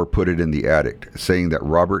or put it in the attic, saying that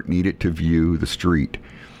Robert needed to view the street.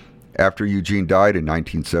 After Eugene died in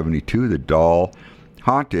 1972, the doll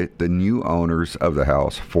haunted the new owners of the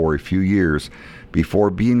house for a few years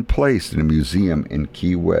before being placed in a museum in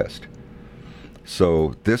Key West.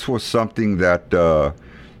 So this was something that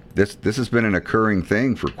this has been an occurring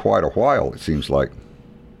thing for quite a while, it seems like.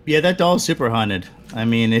 Yeah, that doll's super haunted. I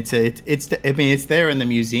mean, it's there in the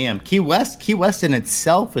museum. Key West in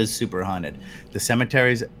itself is super haunted. The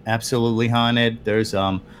cemetery's absolutely haunted. There's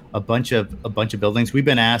a bunch of buildings. We've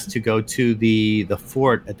been asked to go to the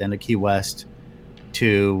fort at the end of Key West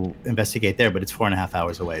to investigate there, but it's 4.5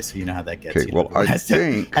 hours away, so you know how that gets. Okay, well, I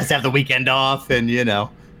think has to have the weekend off, and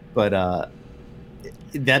but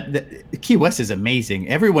that Key West is amazing.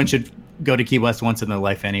 Everyone should go to Key West once in their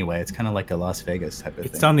life anyway. It's kind of like a Las Vegas type of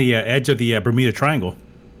thing. It's on the edge of the Bermuda Triangle.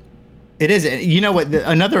 It is. You know what?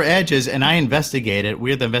 Another edge is, and I investigated.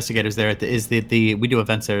 We're the investigators there. We do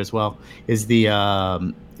events there as well. Is the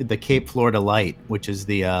Cape Florida Light, which is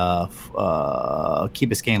the Key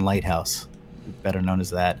Biscayne Lighthouse, better known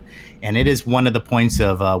as that, and it is one of the points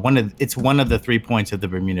of It's one of the 3 points of the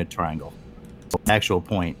Bermuda Triangle. Actual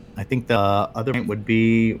point. I think the other point would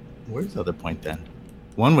be, where's the other point then?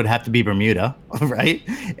 One would have to be Bermuda, right?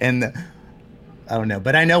 And I don't know,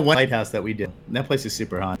 but I know one lighthouse that we did. That place is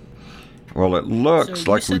super haunted. Well, it looks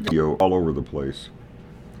like we go all over the place.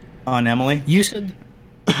 On Emily? You said...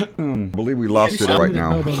 I believe we lost it right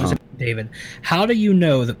now. David, how do you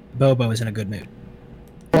know that Bobo is in a good mood?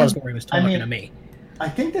 He was talking to me. I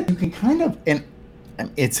think that you can kind of... And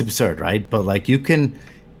it's absurd, right? But like you can...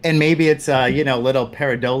 And maybe it's little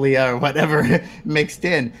pareidolia or whatever mixed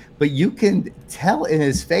in, but you can tell in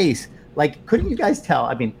his face. Like, couldn't you guys tell?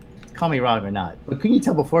 I mean, call me wrong or not, but couldn't you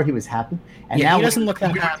tell before he was happy? And yeah, now he doesn't look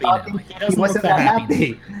that happy. He wasn't that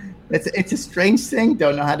happy. It's a strange thing.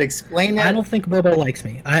 Don't know how to explain it. I don't think Bobo likes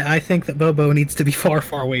me. I think that Bobo needs to be far,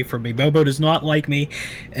 far away from me. Bobo does not like me,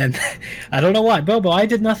 and I don't know why. Bobo, I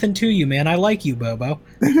did nothing to you, man. I like you, Bobo.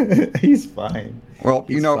 He's fine. Well,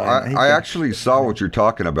 I actually saw what you're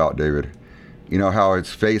talking about, David. You know, how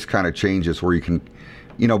his face kind of changes where you can,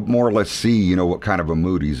 more or less see, what kind of a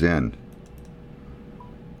mood he's in.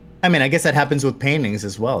 I mean, I guess that happens with paintings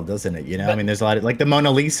as well, doesn't it? I mean, there's a lot of, like the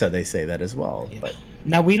Mona Lisa, they say that as well. Yeah. But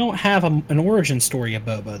Now, we don't have an origin story of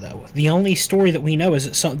Bobo, though. The only story that we know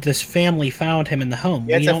is that this family found him in the home.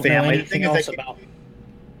 Yeah, we it's a don't know family. anything else about.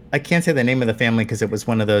 I can't say the name of the family because it was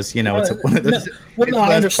one of those, it's one of those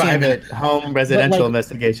I understand private that. home residential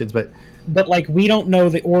investigations. But like, we don't know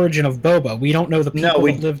the origin of Bobo. We don't know the people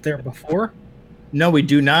that lived there before. No, we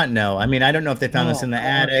do not know. I mean, I don't know if they found this in the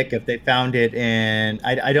attic, if they found it in...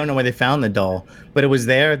 I don't know where they found the doll, but it was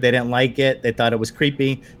there. They didn't like it. They thought it was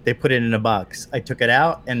creepy. They put it in a box. I took it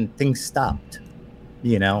out, and things stopped.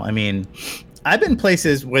 I mean, I've been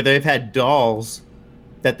places where they've had dolls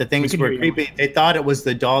that the things were creepy. They thought it was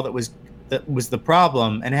the doll that was the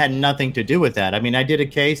problem, and it had nothing to do with that. I mean, I did a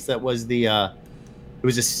case that was it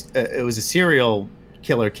was a serial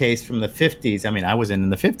killer case from the 50s. I mean, I wasn't in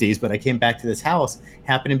the 50s, but I came back to this house,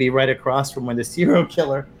 happened to be right across from where the serial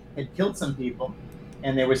killer had killed some people,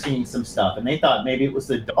 and they were seeing some stuff, and they thought maybe it was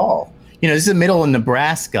the doll. This is the middle of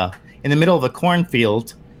Nebraska, in the middle of a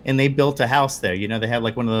cornfield, and they built a house there. They have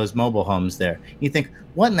like one of those mobile homes there. You think,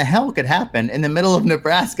 what in the hell could happen in the middle of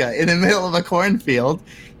Nebraska, in the middle of a cornfield,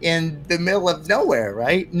 in the middle of nowhere,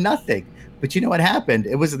 right? Nothing. But you know what happened?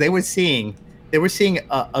 They were seeing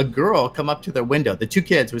a girl come up to their window. The two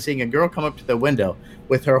kids were seeing a girl come up to their window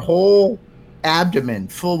with her whole abdomen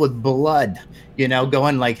full with blood,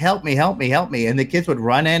 going like, help me, help me, help me. And the kids would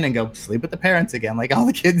run in and go sleep with the parents again, like all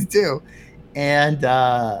the kids do. And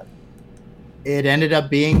it ended up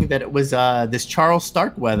being that it was this Charles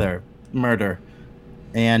Starkweather murder.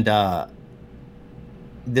 And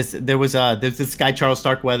there's this guy, Charles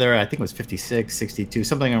Starkweather, I think it was 56, 62,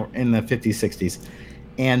 something in the 50s, 60s.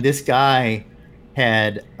 And this guy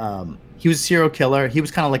he was a serial killer. He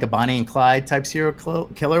was kind of like a Bonnie and Clyde type serial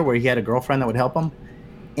killer where he had a girlfriend that would help him.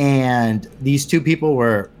 And these two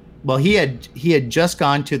people he had just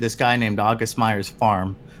gone to this guy named August Meyer's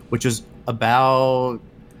farm, which was about,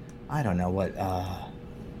 I don't know what,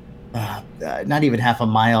 not even half a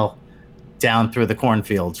mile down through the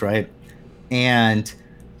cornfields, right? And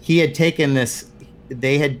he had taken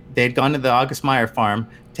they had gone to the August Meyer farm,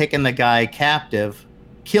 taken the guy captive,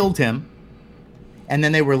 killed him, and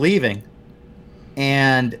then they were leaving,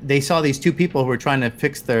 and they saw these two people who were trying to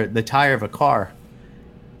fix the tire of a car.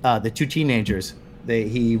 The two teenagers.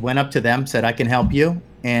 He went up to them, said, "I can help you,"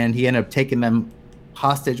 and he ended up taking them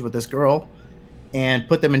hostage with this girl, and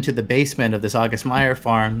put them into the basement of this August Meyer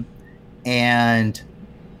farm, and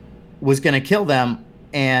was going to kill them.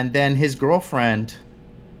 And then his girlfriend,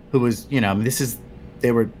 who was,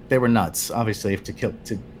 they were nuts, obviously,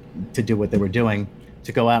 to do what they were doing,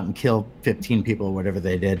 to go out and kill 15 people or whatever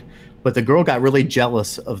they did. But the girl got really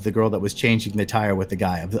jealous of the girl that was changing the tire with the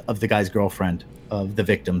guy, of the guy's girlfriend, of the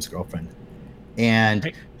victim's girlfriend. And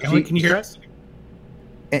hey, Ellen, can you hear us?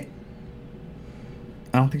 I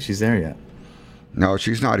don't think she's there yet. No,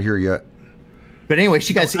 she's not here yet. But anyway,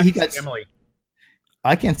 he got Emily.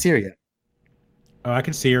 I can't see her yet. Oh, I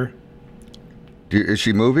can see her. Is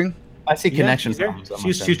she moving? I see connection she's there.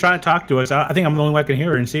 problems. She's trying to talk to us. I think I'm the only one that can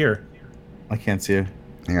hear her and see her. I can't see her.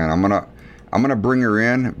 Hang on, I'm gonna bring her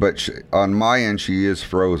in, but on my end she is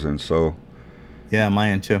frozen. So yeah, my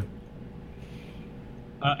end too.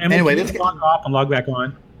 Anyway, let's log off and log back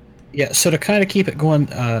on. Yeah. So to kind of keep it going,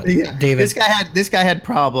 David. This guy had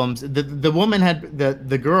problems. The woman had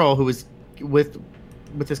the girl who was with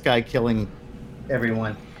this guy killing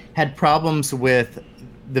everyone had problems with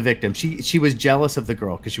the victim. She was jealous of the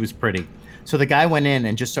girl because she was pretty. So the guy went in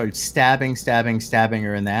and just started stabbing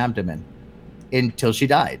her in the abdomen until she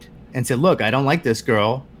died, and said, "Look, I don't like this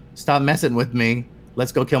girl. Stop messing with me.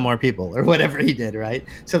 Let's go kill more people," or whatever he did, right?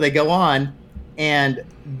 So they go on, and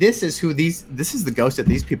this is the ghost that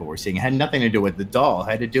these people were seeing. It had nothing to do with the doll. It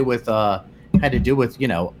had to do with a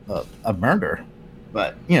murder.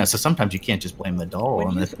 But so sometimes you can't just blame the doll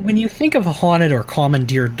on this. When you think of a haunted or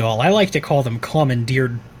commandeered doll, I like to call them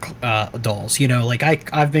commandeered dolls. Like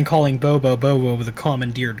I've been calling Bobo the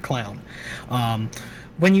commandeered clown.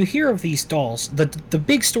 When you hear of these dolls, the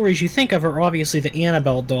big stories you think of are obviously the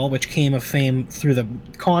Annabelle doll, which came of fame through the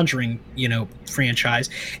Conjuring, franchise,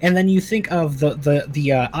 and then you think of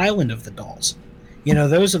the Island of the Dolls.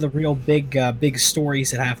 Those are the real big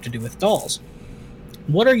stories that have to do with dolls.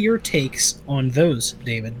 What are your takes on those,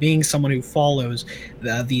 David? Being someone who follows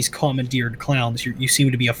these commandeered clowns, you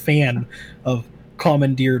seem to be a fan of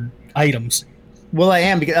commandeered items. Well, I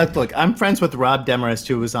am, because look, I'm friends with Rob Demarest,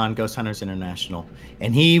 who was on Ghost Hunters International,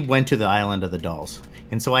 and he went to the Island of the Dolls.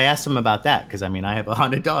 And so I asked him about that, because I have a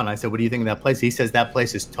haunted doll, and I said, "What do you think of that place?" He says that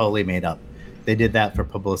place is totally made up. They did that for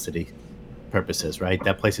publicity purposes, right?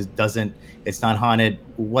 That place it's not haunted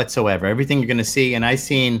whatsoever. Everything you're going to see, and I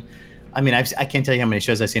can't tell you how many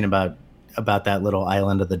shows I've seen about about that little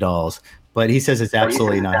island of the dolls, but he says it's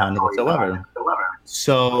absolutely not haunted whatsoever.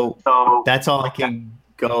 So that's all I can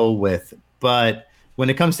go with. But when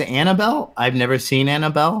it comes to Annabelle, I've never seen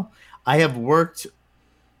Annabelle. I have worked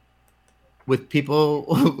with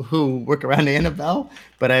people who work around Annabelle,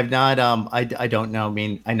 but I've not. I don't know. I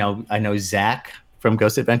mean, I know Zach from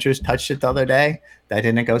Ghost Adventures touched it the other day. That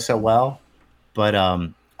didn't go so well. But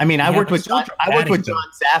I mean, I worked with John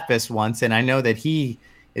Zappis once, and I know that he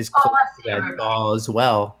is close to that doll as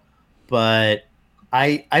well. But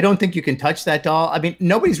I don't think you can touch that doll. I mean,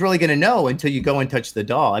 nobody's really going to know until you go and touch the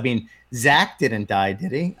doll. I mean, Zach didn't die,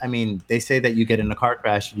 did he? I mean, they say that you get in a car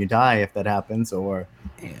crash and you die if that happens, or...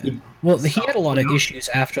 Yeah. Well, he had a lot of issues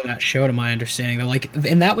after that show, to my understanding.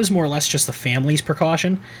 And that was more or less just the family's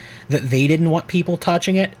precaution, that they didn't want people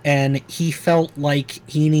touching it, and he felt like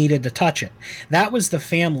he needed to touch it. That was the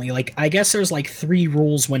family. Like, I guess there's like 3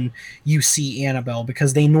 rules when you see Annabelle,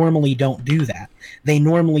 because they normally don't do that. They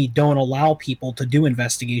normally don't allow people to do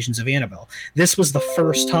investigations of Annabelle. This was the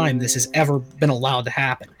first time this has ever been allowed to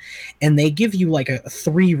happen. And they give you like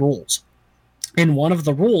 3 rules. And one of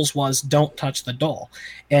the rules was don't touch the doll.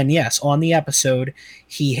 And yes, on the episode,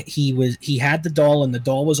 he had the doll, and the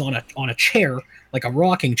doll was on a chair, like a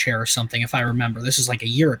rocking chair or something, if I remember. This is like a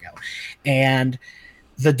year ago. And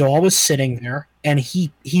the doll was sitting there, and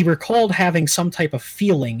he recalled having some type of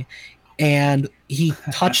feeling, and he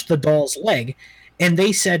touched the doll's leg. And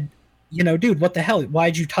they said, dude, what the hell?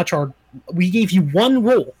 Why'd you touch we gave you one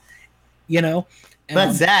rule, And,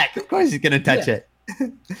 but Zach, of course he's going to touch it.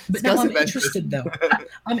 But now I'm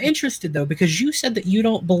interested though, because you said that you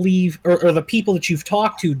don't believe, or the people that you've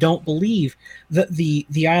talked to don't believe that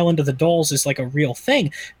the Island of the Dolls is like a real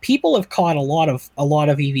thing. People have caught a lot of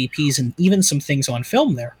EVPs and even some things on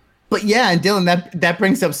film there. But yeah, and Dylan, that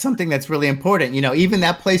brings up something that's really important. Even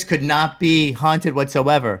that place could not be haunted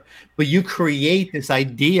whatsoever, but you create this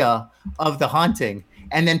idea of the haunting,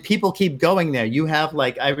 and then people keep going there. You have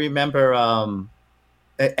I remember.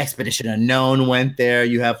 Expedition Unknown went there.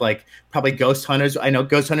 You have probably Ghost Hunters. I know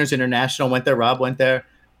Ghost Hunters International went there. Rob went there.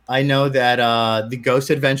 I know that the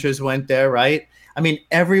Ghost Adventures went there, right? I mean,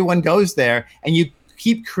 everyone goes there, and you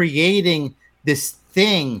keep creating this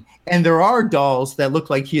thing, and there are dolls that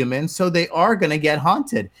look like humans, so they are going to get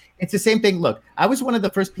haunted. It's the same thing. Look, I was one of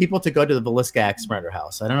the first people to go to the Villisca Axe Murder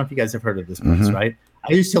House. I don't know if you guys have heard of this place, right?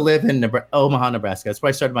 I used to live in Omaha, Nebraska. That's where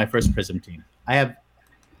I started my first Prism team. I have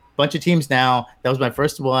bunch of teams now. That was my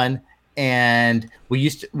first one, and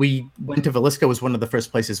we went to Villisca. Was one of the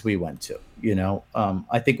first places we went to.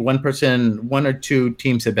 I think one or 2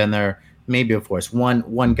 teams had been there, maybe of course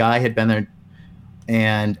one guy had been there,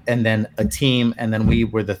 and then a team, and then we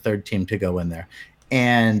were the 3rd team to go in there.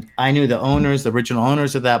 And I knew the original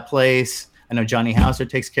owners of that place. I know Johnny Hauser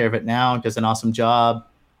takes care of it now, does an awesome job.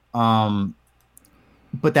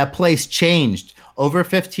 But that place changed over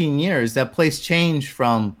 15 years. That place changed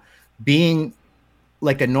from being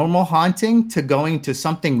like a normal haunting to going to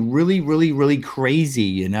something really, really, really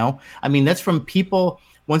crazy, I mean, that's from people,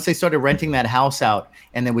 once they started renting that house out,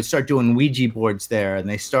 and they would start doing Ouija boards there, and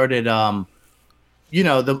they started, all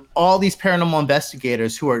these paranormal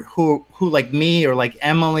investigators who like me, or like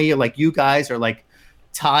Emily, or like you guys, are like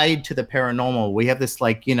tied to the paranormal. We have this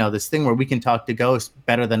this thing where we can talk to ghosts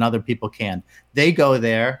better than other people can. They go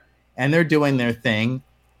there, and they're doing their thing,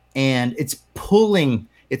 and it's pulling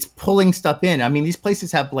stuff in. I mean, these places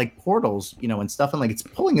have portals, and stuff, and it's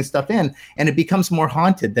pulling this stuff in, and it becomes more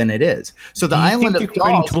haunted than it is. So the Island of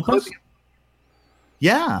Dolls,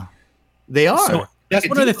 yeah, they are. So that's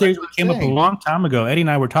one of the theories that came up a long time ago. Eddie and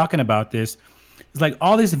I were talking about this. It's like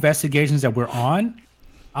all these investigations that we're on.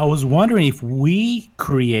 I was wondering if we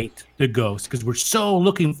create the ghosts, because we're so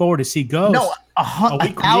looking forward to see ghosts. No,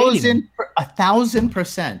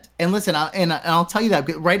 1,000%. And listen, I'll tell you that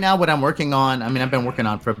right now, what I'm working on, I mean, I've been working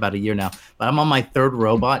on for about a year now, but I'm on my 3rd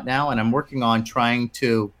robot now, and I'm working on trying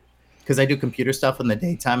to, because I do computer stuff in the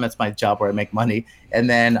daytime. That's my job where I make money. And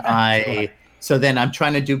then I'm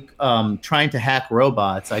trying to hack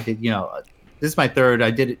robots. I did, this is my 3rd.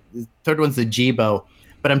 I did it. The 3rd one's the Jibo,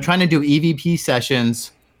 but I'm trying to do EVP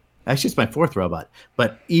sessions. Actually, it's my 4th robot,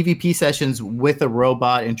 but EVP sessions with a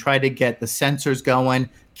robot, and try to get the sensors going,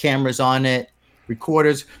 cameras on it,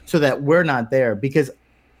 recorders, so that we're not there. Because,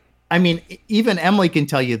 I mean, even Emily can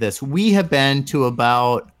tell you this. We have been to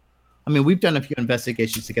we've done a few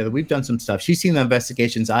investigations together. We've done some stuff. She's seen the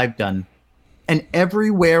investigations I've done. And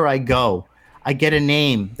everywhere I go, I get a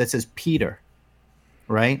name that says Peter,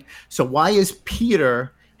 right? So why is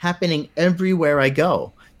Peter happening everywhere I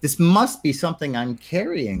go? This must be something I'm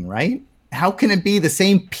carrying, right? How can it be the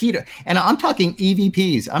same Peter? And I'm talking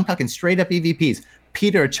EVPs. I'm talking straight up EVPs.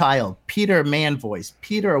 Peter a child, Peter a man voice,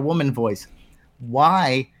 Peter a woman voice.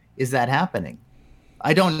 Why is that happening?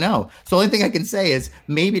 I don't know. So the only thing I can say is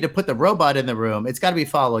maybe to put the robot in the room, it's got to be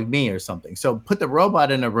following me or something. So put the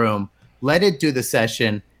robot in a room, let it do the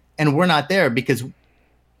session, and we're not there because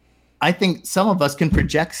I think some of us can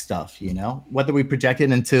project stuff, you know, whether we project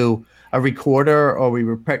it into a recorder or we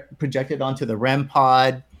project it onto the REM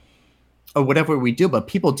pod or whatever we do. But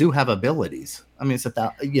people do have abilities. I mean, it's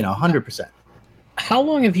 100%. How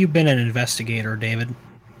long have you been an investigator, David?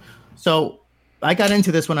 So I got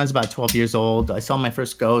into this when I was about 12 years old. I saw my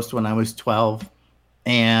first ghost when I was 12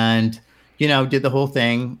 and, did the whole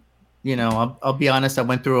thing. I'll be honest. I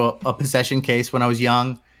went through a possession case when I was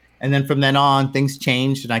young. And then from then on, things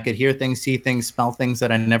changed and I could hear things, see things, smell things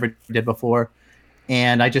that I never did before.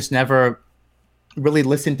 And I just never really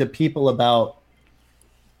listened to people about,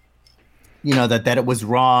 that it was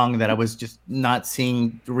wrong, that I was just not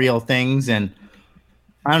seeing real things. And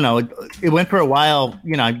I don't know, it went for a while,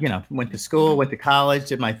 went to school, went to college,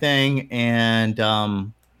 did my thing.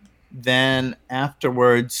 And then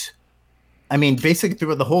afterwards, basically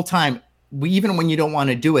through the whole time, even when you don't want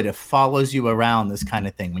to do it, it follows you around, this kind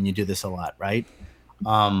of thing, when you do this a lot, right?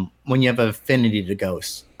 When you have an affinity to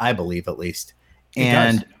ghosts, I believe, at least.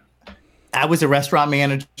 And I was a restaurant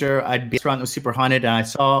manager. I'd be a restaurant that was super haunted, and I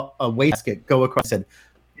saw a wastebasket go across. I said,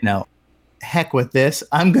 heck with this.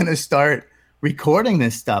 I'm going to start recording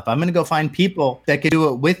this stuff. I'm going to go find people that could do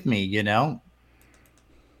it with me, And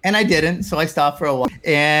I didn't, so I stopped for a while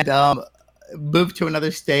and moved to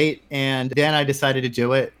another state, and then I decided to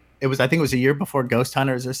do it. I think it was a year before Ghost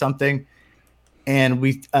Hunters or something. And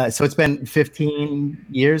so it's been 15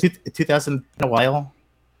 years, 2000, a while.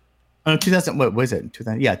 Oh, 2000, what was it?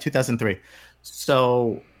 2003.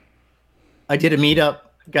 So I did a meetup,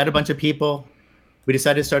 got a bunch of people. We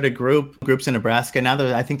decided to start groups in Nebraska.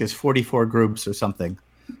 Now I think there's 44 groups or something.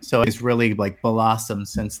 So it's really blossomed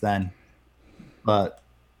since then. But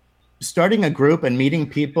starting a group and meeting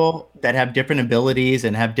people that have different abilities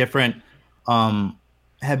and have different, that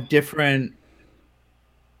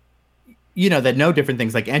know different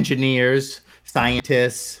things, like engineers,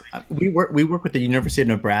 scientists. We work with the University of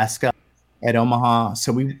Nebraska at Omaha.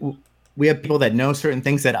 So we have people that know certain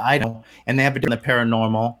things that I don't, and they have done the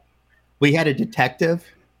paranormal. We had a detective,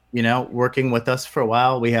 working with us for a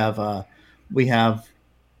while. We have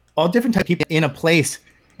all different types of people in a place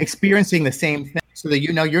experiencing the same thing, so that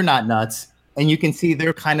you're not nuts, and you can see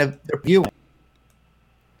their view.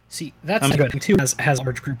 See, that's good too. Has a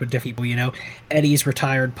large group of different people. Eddie's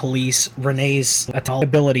retired police. Renee's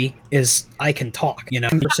ability is I can talk.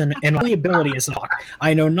 Person, and my ability is to talk.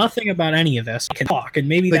 I know nothing about any of this. I can talk, and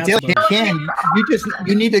maybe but that's.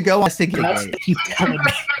 You need to go investigate. Keep telling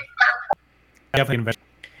me. Definitely.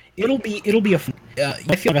 It'll be a.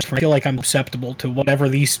 I feel like I'm susceptible to whatever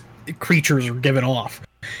these creatures are giving off.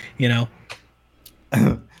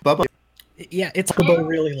 Bubba. Yeah, it's Bubba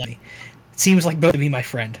really like. Seems like Bo to be my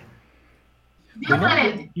friend. You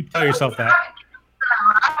tell yourself that.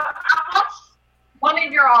 I watched one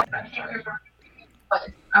of your I can't remember, but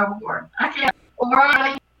award. I can't. Or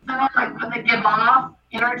like when they give off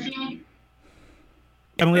energy.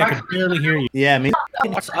 Emily, I can barely hear you. Yeah, me.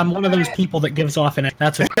 I'm one of those people that gives off, and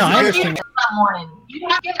that's what. No, I understand. Morning. You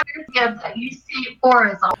have that you see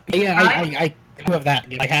auras. Yeah, right? I have that.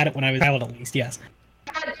 I had it when I was out, at least. Yes.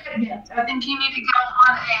 I think you need to go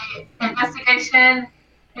on an investigation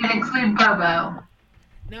and include Bobo.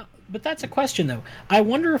 No, but that's a question, though. I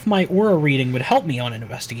wonder if my aura reading would help me on an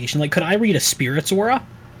investigation. Like, could I read a spirit's aura?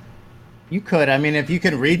 You could. If you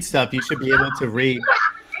can read stuff, you should be able to read.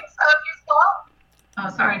 Oh,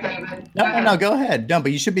 sorry, David. No, go ahead. No,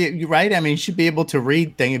 but you should be. You're right. You should be able to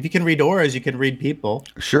read things. If you can read auras, you can read people.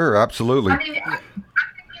 Sure, absolutely.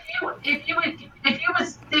 If you would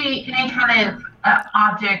see any kind of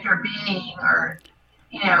object or being or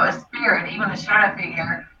a spirit, even a shadow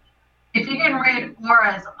figure, if you can read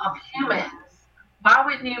auras of humans, why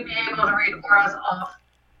wouldn't you be able to read auras of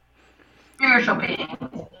spiritual beings?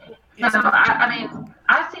 So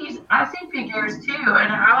I see figures too,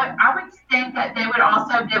 and I would think that they would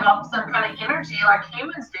also give off some kind of energy like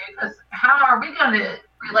humans do. Because how are we going to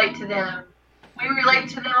relate to them? We relate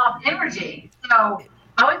to them off energy. So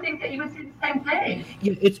I would think that you would see the same thing.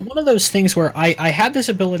 It's one of those things where I had this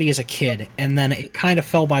ability as a kid, and then it kind of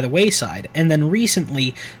fell by the wayside. And then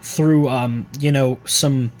recently, through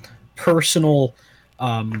some personal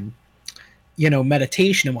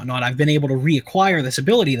meditation and whatnot, I've been able to reacquire this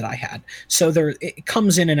ability that I had. So it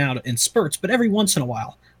comes in and out in spurts, but every once in a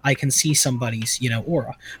while I can see somebody's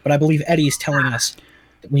aura. But I believe Eddie's telling us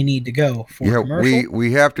we need to go for commercial.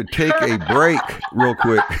 we have to take a break real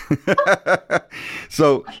quick.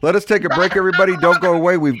 So let us take a break, everybody. Don't go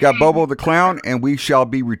away. We've got Bobo the Clown, and we shall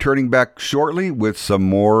be returning back shortly with some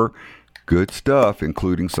more good stuff,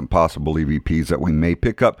 including some possible EVPs that we may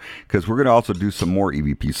pick up, because we're going to also do some more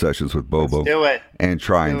EVP sessions with Bobo. Let's do it. And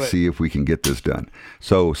try and see if we can get this done.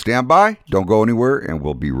 So stand by, don't go anywhere, and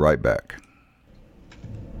we'll be right back.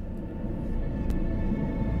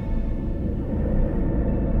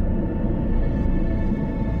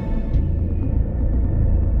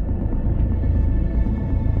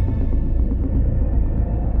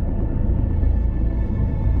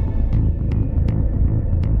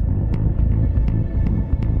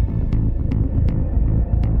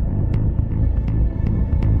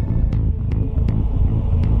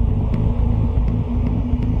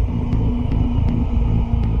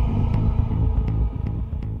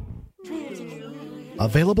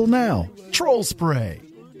 Available now, Troll Spray.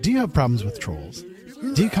 Do you have problems with trolls?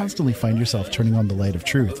 Do you constantly find yourself turning on the light of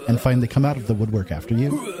truth and find they come out of the woodwork after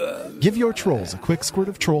you? Give your trolls a quick squirt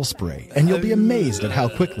of Troll Spray, and you'll be amazed at how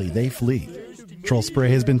quickly they flee. Troll Spray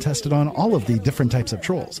has been tested on all of the different types of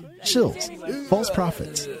trolls, shills, false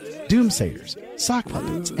prophets, doomsayers, sock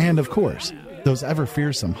puppets, and of course, those ever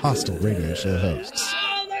fearsome hostile radio show hosts.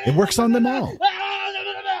 It works on them all.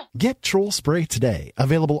 Get Troll Spray today,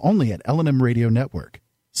 available only at L&M Radio Network.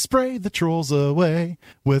 Spray the trolls away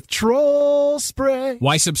with Troll Spray.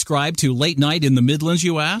 Why subscribe to Late Night in the Midlands,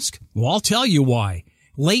 you ask? Well, I'll tell you why.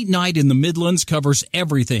 Late Night in the Midlands covers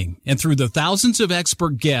everything, and through the thousands of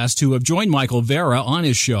expert guests who have joined Michael Vera on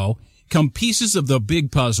his show, come pieces of the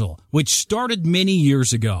big puzzle, which started many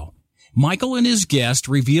years ago. Michael and his guests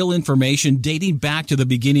reveal information dating back to the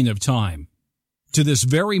beginning of time. To this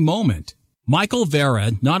very moment, Michael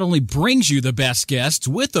Vera not only brings you the best guests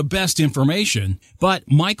with the best information, but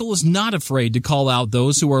Michael is not afraid to call out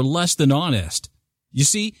those who are less than honest. You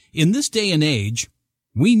see, in this day and age,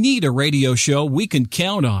 we need a radio show we can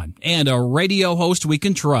count on and a radio host we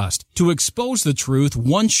can trust to expose the truth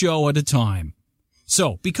one show at a time.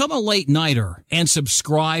 So become a late nighter and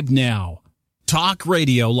subscribe now. Talk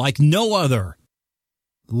radio like no other.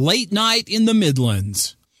 Late Night in the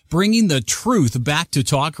Midlands, bringing the truth back to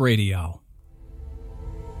talk radio.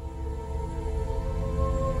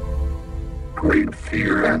 Great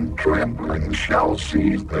fear and trembling shall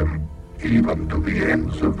seize them, even to the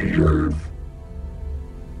ends of the earth.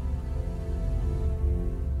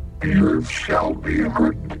 The earth shall be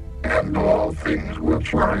hurt, and all things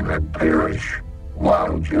which are in it perish,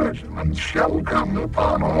 while judgment shall come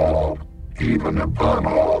upon all, even upon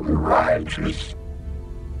all the righteous.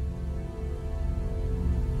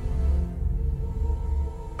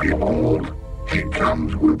 Behold, he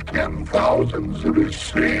comes with 10,000s of his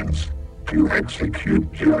saints, to execute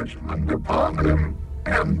judgment upon them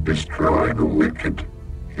and destroy the wicked.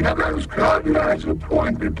 Yet as God has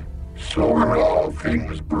appointed, so are all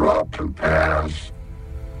things brought to pass.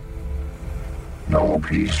 No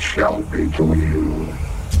peace shall be to you.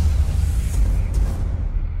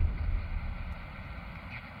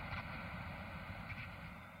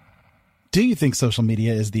 Do you think social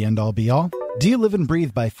media is the end-all be-all? Do you live and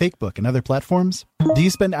breathe by Facebook and other platforms? Do you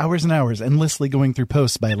spend hours and hours endlessly going through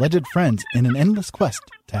posts by alleged friends in an endless quest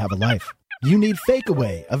to have a life? You need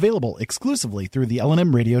Fakeaway, available exclusively through the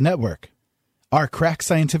L&M Radio Network. Our crack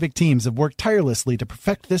scientific teams have worked tirelessly to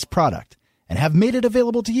perfect this product and have made it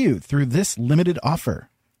available to you through this limited offer.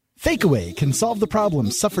 Fakeaway can solve the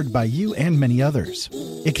problems suffered by you and many others.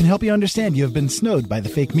 It can help you understand you have been snowed by the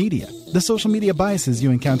fake media, the social media biases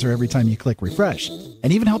you encounter every time you click refresh,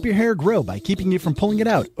 and even help your hair grow by keeping you from pulling it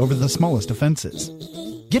out over the smallest offenses.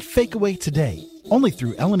 Get Fakeaway today, only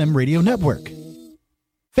through L&M Radio Network.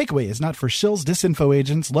 Fakeaway is not for shills, disinfo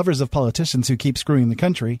agents, lovers of politicians who keep screwing the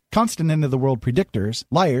country, constant end-of-the-world predictors,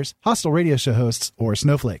 liars, hostile radio show hosts, or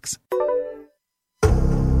snowflakes.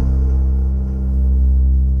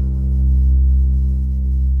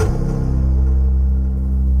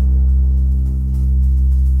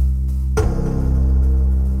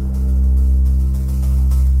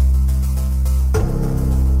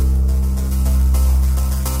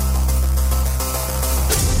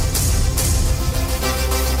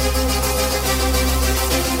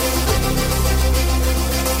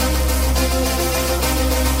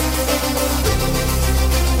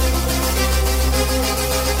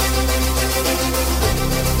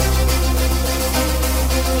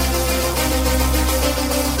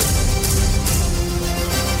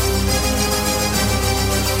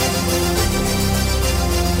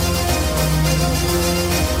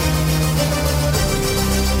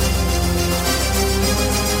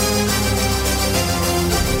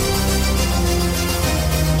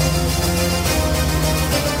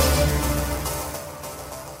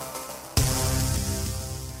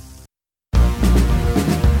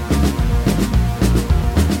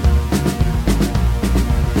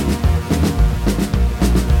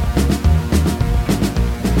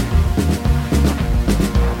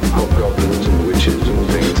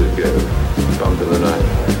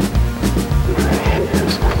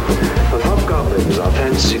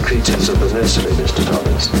 anniversary, Mr.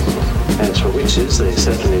 Thomas. As for witches, they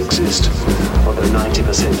certainly exist, although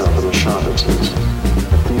 90% of them are charlatans.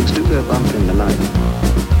 Things do go bump in the night.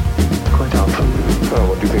 Quite often. Oh,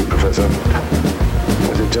 what do you think, Professor?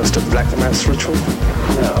 Was it just a black mass ritual?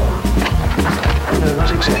 No. No, not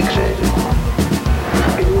exactly.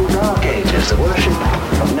 In the Dark Ages, the worship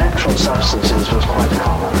of natural substances was quite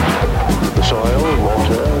common. The soil,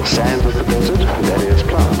 water, sand of the desert, various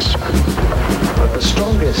plants. But the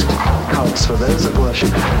strongest cults were those that worship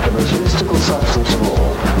the most mystical substance of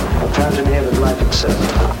all, the fountain head of life itself,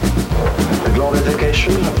 the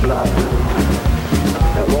glorification of blood.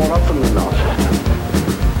 And more often than not,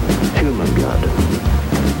 human blood,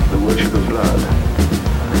 the worship of blood.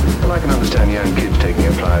 Well, I can understand young kids taking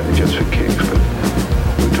a fly just for kicks, but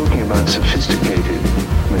we're talking about sophisticated,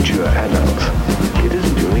 mature adults. It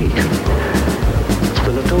isn't unique.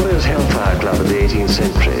 The notorious Hellfire Club of the 18th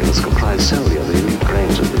century was comprised solely of the elite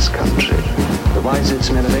brains of this country. The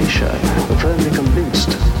wisest men of Asia were firmly convinced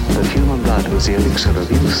that human blood was the elixir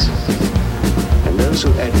of youth. And those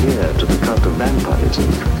who adhere to the cult of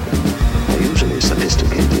vampirism are usually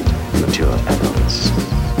sophisticated, mature adults.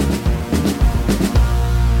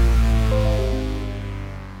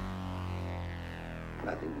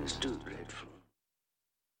 Nothing is too dreadful.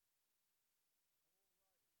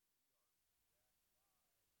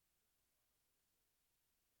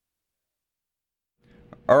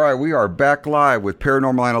 All right, we are back live with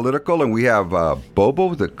Paranormal Analytical, and we have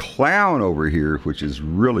Bobo the Clown over here, which is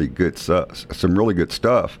really good stuff, some really good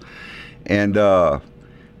stuff. And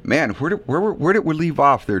man, where did we leave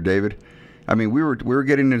off there, David? I mean, we were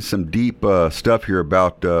getting into some deep stuff here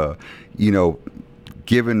about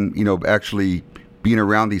actually being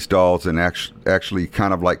around these dolls and actually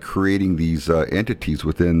kind of like creating these entities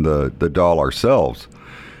within the doll ourselves.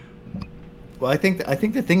 Well, I think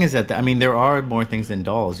the thing is that there are more things than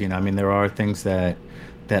dolls. There are things that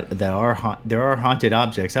are haunted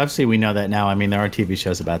objects. Obviously, we know that now. There are TV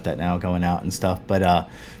shows about that now going out and stuff. But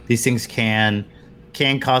these things can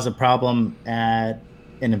cause a problem at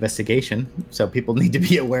an investigation. So people need to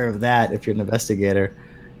be aware of that if you're an investigator.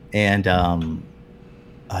 And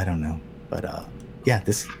I don't know, but yeah,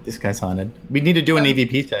 this guy's haunted. We need to do an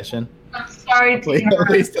EVP session. I'm sorry to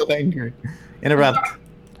Please still angry. Interrupt.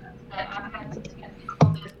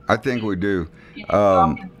 I think we do.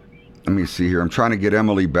 Let me see here. I'm trying to get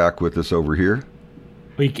Emily back with us over here.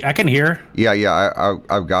 I can hear. Yeah.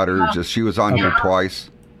 I've got her. Just she was on here twice.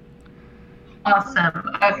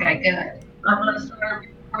 Awesome. Okay, good. I'm going to start a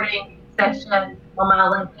recording session on my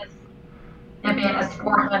Olympus MBS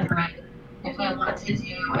 400. If I want to do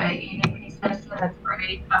a EVP session, that's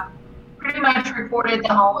great. I pretty much recorded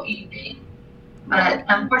the whole evening, but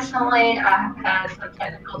unfortunately, I have had some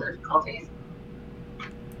technical difficulties.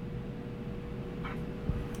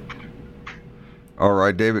 All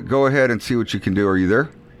right, David, go ahead and see what you can do. Are you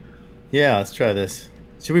there? Yeah, let's try this.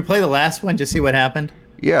 Should we play the last one, just see what happened?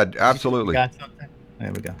 Yeah, absolutely. Got something?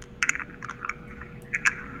 There we go.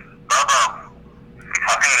 Bobo,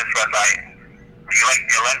 talking to this website. Do you like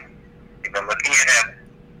Dylan? You've been looking at him.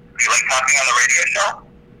 Do you like talking on the radio show?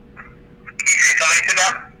 Can you say something to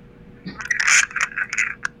them?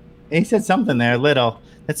 He said something there, little.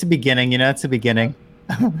 That's the beginning, that's the beginning.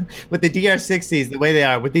 With the DR60s, the way they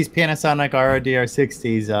are, with these Panasonic RO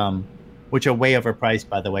DR60s, which are way overpriced,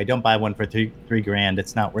 by the way. Don't buy one for $3,000.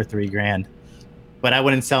 It's not worth $3,000. But I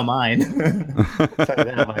wouldn't sell mine. I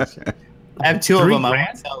have two of them. I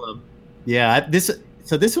won't sell them. Yeah, this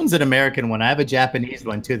one's an American one. I have a Japanese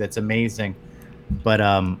one too. That's amazing. But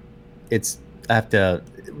the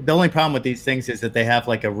only problem with these things is that they have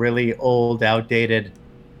like a really old, outdated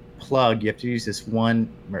plug. You have to use this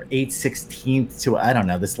 1/8/16 to, I don't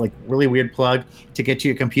know, this like really weird plug to get to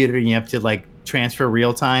your computer, and you have to like transfer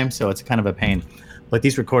real time. So it's kind of a pain. But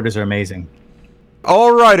these recorders are amazing.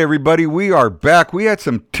 All right, everybody, we are back. We had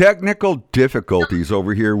some technical difficulties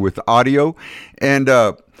over here with audio, and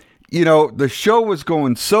the show was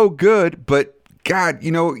going so good, but God,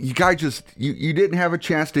 you guys just you didn't have a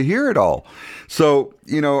chance to hear it all. So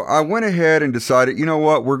I went ahead and decided,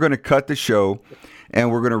 we're going to cut the show and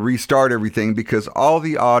we're going to restart everything because all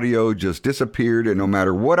the audio just disappeared, and no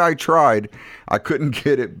matter what I tried, I couldn't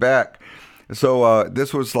get it back. So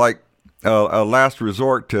this was like a last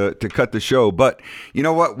resort to cut the show. But you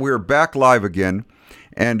know what? We're back live again.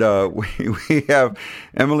 And we have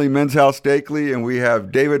Emily Menshouse Stakely, and we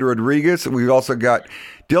have David Rodriguez. And we've also got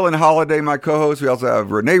Dylan Holiday, my co-host. We also have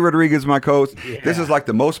Renee Rodriguez, my co-host. Yeah. This is like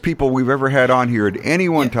the most people we've ever had on here at any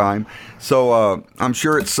one time. So I'm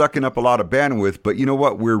sure it's sucking up a lot of bandwidth. But you know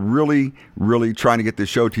what? We're really, really trying to get this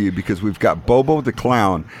show to you because we've got Bobo the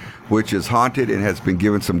Clown, which is haunted and has been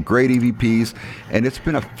given some great EVPs. And it's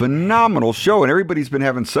been a phenomenal show. And everybody's been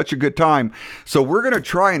having such a good time. So we're going to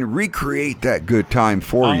try and recreate that good time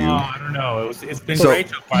for you. I don't know. It's been great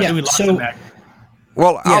so far. Yeah, we lost some back.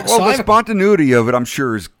 Well, the spontaneity of it, I'm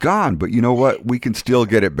sure, is gone. But you know what? We can still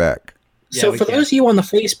get it back. So for those of you on the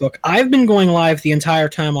Facebook, I've been going live the entire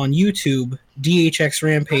time on YouTube, DHX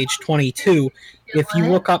Rampage 22. If you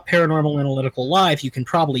look up Paranormal Analytical Live, you can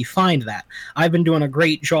probably find that. I've been doing a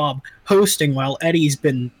great job hosting while Eddie's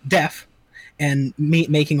been deaf and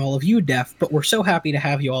making all of you deaf, but we're so happy to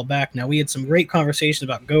have you all back now. We had some great conversations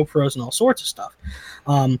about GoPros and all sorts of stuff.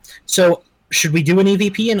 So should we do an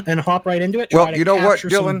EVP and hop right into it? Well, you know what,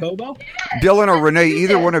 Dylan? Dylan or Renee,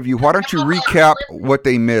 either one of you, why don't you recap what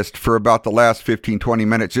they missed for about the last 15, 20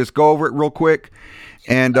 minutes? Just go over it real quick,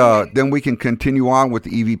 and then we can continue on with the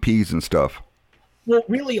EVPs and stuff. Well,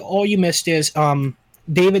 really, all you missed is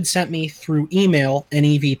David sent me through email an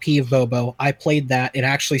EVP of Bobo. I played that. It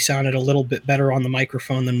actually sounded a little bit better on the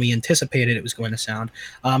microphone than we anticipated it was going to sound.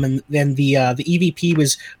 And then the EVP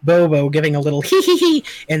was Bobo giving a little hee-hee-hee,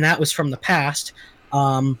 and that was from the past.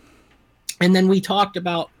 And then we talked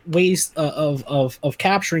about ways of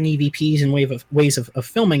capturing EVPs and ways of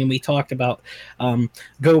filming, and we talked about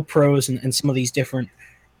GoPros and some of these different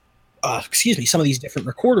some of these different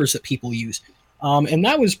recorders that people use. And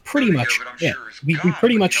that was pretty much it. We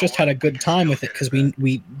pretty much just had a good time with it because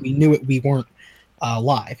we knew we weren't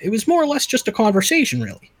live. It was more or less just a conversation,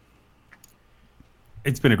 really.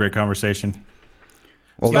 It's been a great conversation.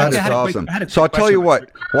 Well, that is awesome. So I'll tell you what.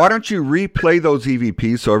 Why don't you replay those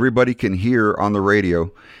EVPs so everybody can hear on the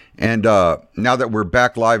radio? And now that we're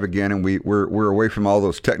back live again and we're away from all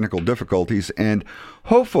those technical difficulties, and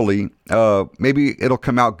hopefully maybe it'll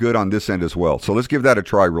come out good on this end as well. So let's give that a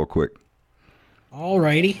try real quick.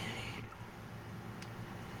 Alrighty.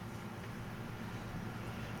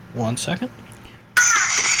 1 second.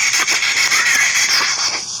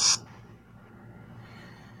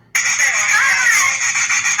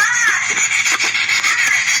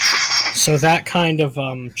 So that kind of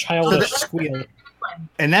childish squeal.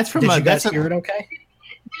 And that's from Did you guys hear it okay?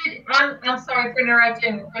 I'm sorry for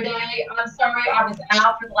interrupting, Renee. I'm sorry I was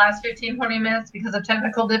out for the last 15, 20 minutes because of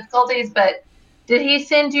technical difficulties, but did he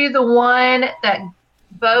send you the one that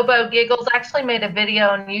Bobo Giggles actually made a video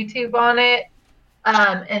on YouTube on it?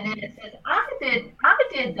 And then it says, I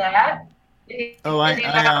did that.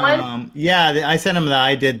 I sent him the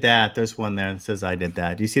I did that. There's one there that says I did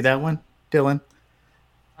that. Do you see that one, Dylan?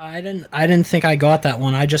 I didn't think I got that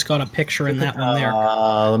one. I just got a picture in that one there.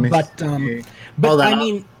 Let me but I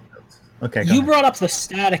mean, okay. You brought up the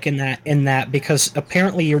static in that because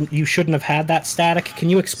apparently you shouldn't have had that static. Can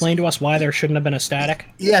you explain to us why there shouldn't have been a static?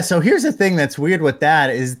 Yeah. So here's the thing that's weird with that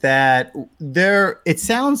is that it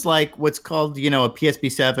sounds like what's called a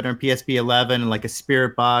PSB 7 or PSB 11, like a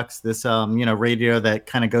spirit box. This radio that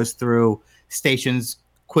kind of goes through stations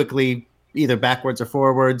quickly, either backwards or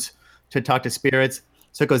forwards to talk to spirits.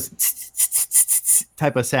 So it goes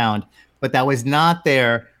type of sound, but that was not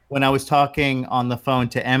there when I was talking on the phone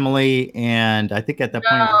to Emily, and I think at that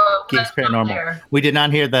point, Geeks Paranormal. We did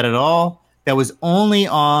not hear that at all. That was only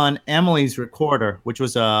on Emily's recorder, which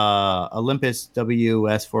was a Olympus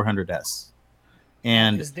WS400S.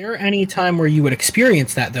 And is there any time where you would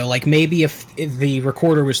experience that though? Like maybe if the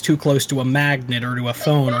recorder was too close to a magnet or to a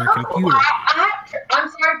phone or a computer. I'm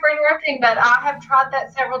sorry for interrupting, but I have tried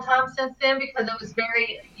that several times since then because it was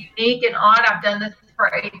very unique and odd. I've done this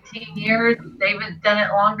for 18 years. David's done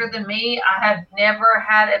it longer than me. I have never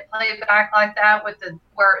had it play back like that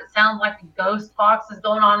where it sounds like a ghost box is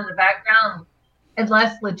going on in the background,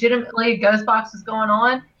 unless legitimately a ghost box is going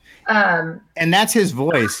on. And that's his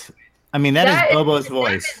voice. I mean, that is Bobo's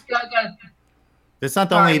voice. That's not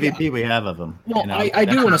the only EVP we have of him. Well, I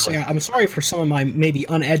do want to say I'm sorry for some of my maybe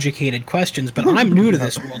uneducated questions, but I'm new to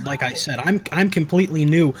this world. Like I said, I'm completely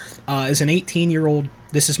new. As an 18-year-old,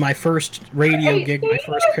 this is my first radio gig, my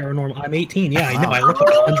first paranormal. I'm 18. Yeah, I know. I look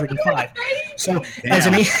like 105. So as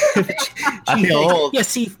an I feel old. Yeah,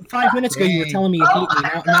 see, 5 minutes ago you were telling me you hate me.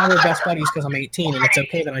 Now we're best buddies because I'm 18, and it's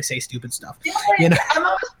okay that I say stupid stuff. I'm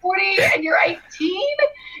almost 40, and you're 18.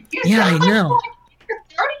 Yeah, I know. You're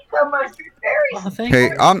 30 almost. You're very.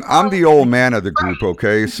 Hey, I'm the old man of the group.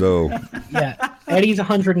 Okay, so. Yeah, Eddie's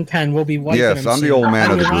 110. We'll be wiping him Yes, I'm the old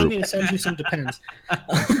man of the I'm group. going to send you some Depends.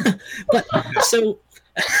 But so,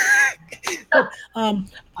 I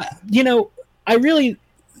really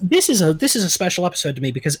this is a special episode to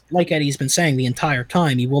me because, like Eddie's been saying the entire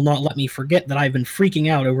time, he will not let me forget that I've been freaking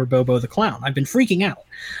out over Bobo the Clown. I've been freaking out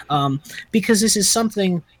because this is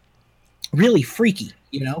something really freaky.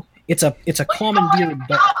 You know, it's a commandeered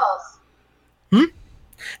doll.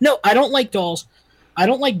 No, I don't like dolls. I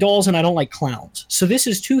don't like dolls and I don't like clowns. So this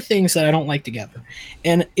is two things that I don't like together.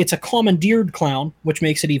 And it's a commandeered clown, which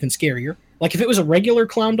makes it even scarier. Like if it was a regular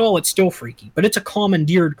clown doll, it's still freaky, but it's a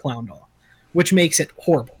commandeered clown doll, which makes it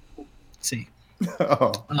horrible. See,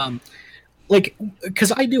 like,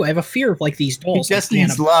 because I have a fear of like these dolls. He just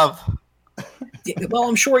needs love. Well,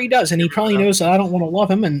 I'm sure he does, and he probably knows that I don't want to love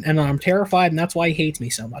him, and I'm terrified, and that's why he hates me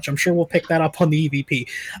so much. I'm sure we'll pick that up on the EVP.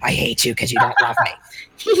 I hate you because you don't love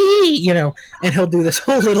me, you know, and he'll do this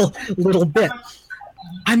whole little bit.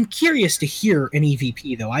 I'm curious to hear an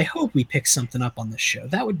EVP, though. I hope we pick something up on this show.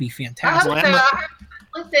 That would be fantastic. I don't know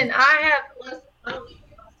if you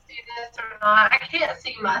see this or not. I can't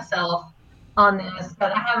see myself on this,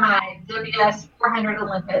 but I have my WS-400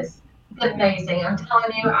 Olympus. It's amazing. I'm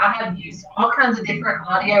telling you, I have used all kinds of different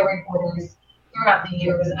audio recorders throughout the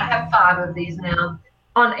years. I have 5 of these now.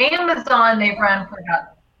 On Amazon, they run for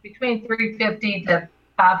about between $350 to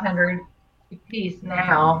 $500 a piece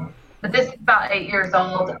now. But this is about 8 years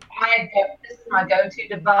old. This is my go-to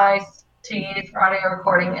device to use for audio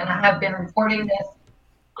recording, and I have been recording this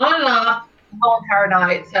on and off the whole entire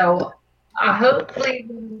night. So hopefully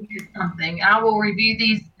we'll do something. I will review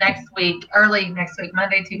these early next week,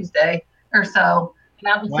 Monday, Tuesday or so. And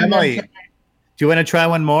I will Emily, do you want to try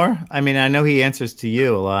one more? I mean, I know he answers to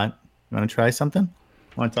you a lot. You want to try something?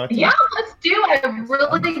 Want to talk to him? Yeah, let's do a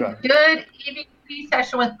really good EVP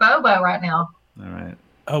session with Bobo right now. All right.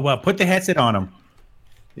 Oh, well, put the headset on him.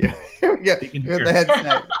 Yeah, hear the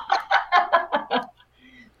headset.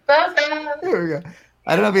 Bobo. Here we go.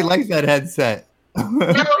 I don't know if he likes that headset. No, he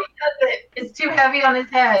doesn't. It's too heavy on his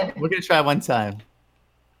head. We're going to try one time.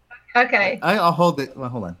 Okay. I'll hold it. Well,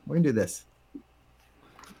 hold on. We're going to do this.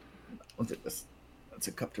 We'll do this. That's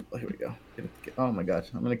a comfortable. Here we go. Oh, my gosh.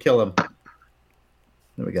 I'm going to kill him.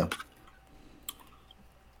 There we go.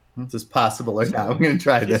 This is possible or not. I'm going to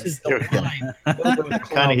try this.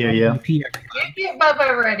 Kind of hear you. You get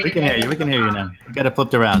Bobo ready. We can hear you. We can hear you now. You got it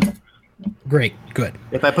flipped around. Great. Good.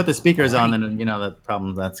 If I put the speakers on, then you know the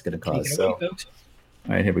problem that's going to cause. So,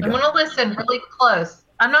 all right, here we go. I'm going to listen really close.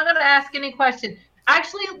 I'm not going to ask any questions.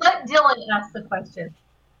 Actually, let Dylan ask the question.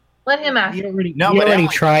 Let him ask. We already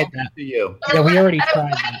tried that. To you. Yeah, we already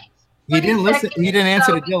tried that. He didn't listen. He didn't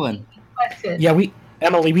answer to Dylan. Yeah,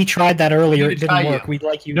 Emily, we tried that earlier. It didn't work. We'd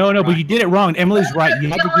like you. No, but you did it wrong. Emily's right. You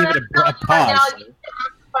had to give it a pause.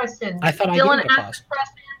 I thought I gave it a pause.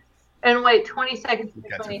 And wait 20 seconds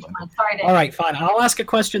between each one. Sorry, Dave. All right, fine. I'll ask a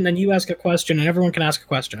question, then you ask a question, and everyone can ask a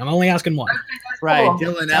question. I'm only asking one. Right, cool.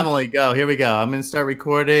 Dylan, Emily, go. Here we go. I'm going to start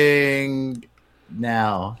recording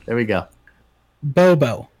now. There we go.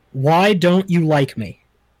 Bobo, why don't you like me?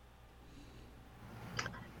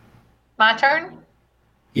 My turn?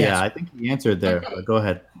 Yeah, Yes. I think you answered there. Okay. Go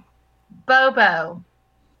ahead. Bobo,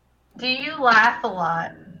 do you laugh a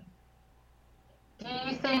lot? Do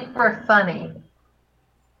you think we're funny?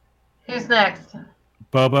 Who's next?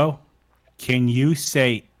 Bobo, can you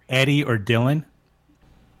say Eddie or Dylan?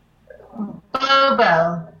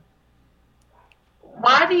 Bobo,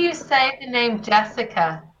 why do you say the name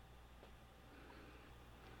Jessica?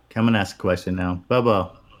 Come and ask a question now.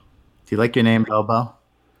 Bobo, do you like your name, Bobo?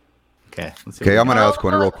 Okay. Okay, I'm going to ask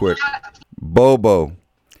one real quick. Bobo,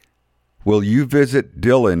 will you visit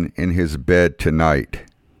Dylan in his bed tonight?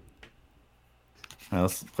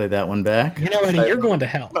 Let's play that one back. You know, Eddie, you're going to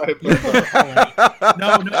hell. No,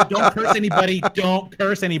 don't curse anybody. Don't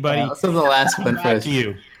curse anybody. This is the last one first.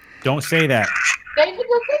 You. Don't say that. David,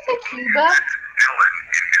 look at Cuba.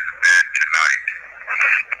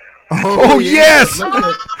 Oh, yes!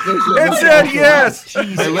 It said yes!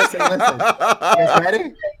 Hey, listen. You guys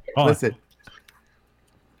ready? Listen.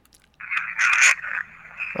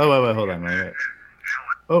 Oh, wait, hold on. Wait.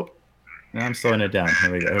 Oh, now I'm slowing it down.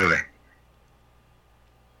 Here we go.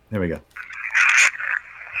 There we go.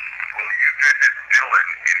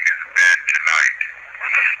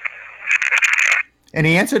 And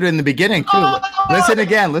he answered in the beginning too. Listen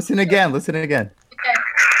again. Okay.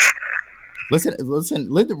 Listen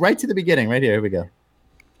right to the beginning, right here. Here we go.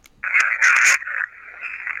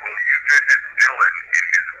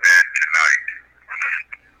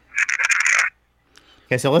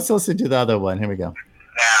 Okay, so let's listen to the other one. Here we go.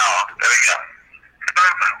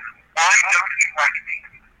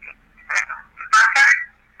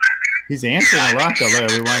 He's answering a lot, though.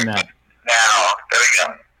 Let rewind that. Now, there we go.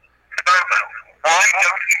 Why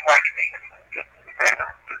don't you like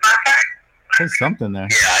me? something there.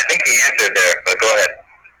 Yeah, I think he answered there, but go ahead.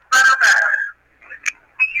 I'm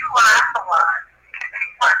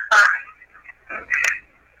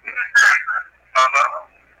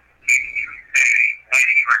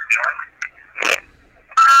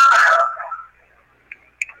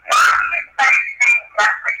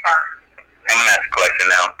gonna ask a question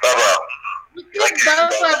now. Bobo. Look at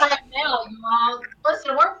Bobo right now, you all.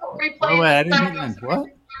 Listen, we're replaying. Oh, wait, I didn't hear that. What?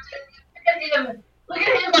 Look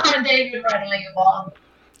at him behind David right now, you all.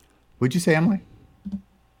 What'd you say, Emily?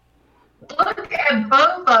 Look at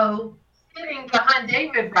Bobo sitting behind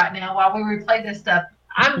David right now while we replay this stuff.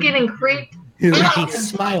 I'm getting creeped. He's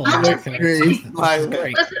smiling. He's smiling.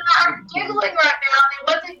 Great. Listen, I'm giggling right now, and it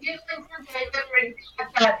wasn't giggling for David or anything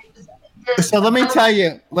like that. So let me tell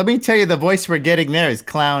you, the voice we're getting there is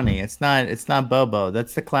Clowny. It's not Bobo.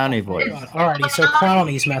 That's the Clowny voice. Alrighty, so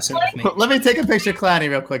Clowny's messing with me. Let me take a picture of Clowny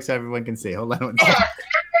real quick so everyone can see. Hold on.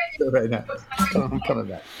 Right now. I'm coming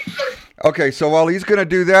back. Okay, so while he's going to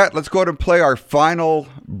do that, let's go ahead and play our final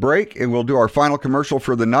break, and we'll do our final commercial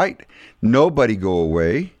for the night. Nobody go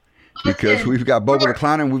away, because we've got Bobo the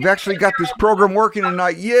Clown, and we've actually got this program working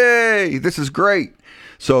tonight. Yay! This is great.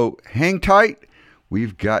 So hang tight.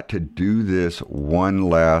 We've got to do this one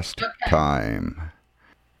last time.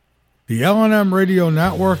 The L&M Radio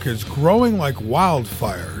Network is growing like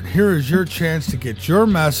wildfire, and here is your chance to get your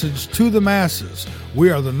message to the masses. We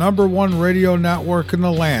are the #1 radio network in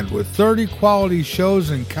the land with 30 quality shows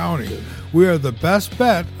and counting. We are the best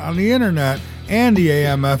bet on the internet and the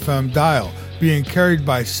AM/FM dial, being carried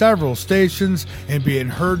by several stations and being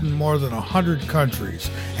heard in more than 100 countries.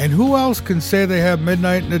 And who else can say they have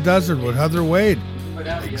Midnight in the Desert with Heather Wade?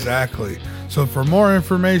 Exactly. So for more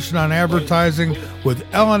information on advertising with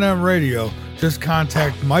L&M Radio, just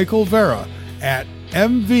contact Michael Vera at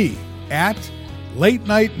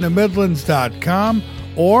mv@latenightinthe-midlands.com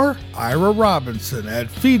or Ira Robinson at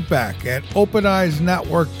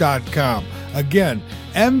feedback@openeyesnetwork.com. Again,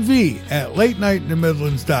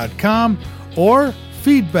 mv@latenightinthe-midlands.com or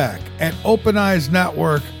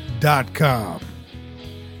feedback@openeyesnetwork.com.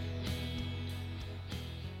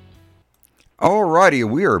 Alrighty,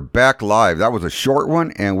 we are back live. That was a short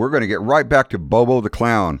one, and we're going to get right back to Bobo the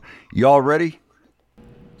Clown. Y'all ready?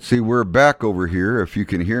 See, we're back over here. If you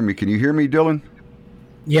can hear me. Can you hear me, Dylan?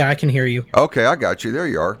 Yeah, I can hear you. Okay, I got you. There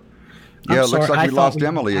you are. Yeah, it looks like we lost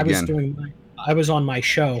Emily again. I was on my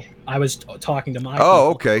show. I was talking to my people.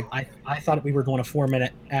 Okay. I thought we were doing a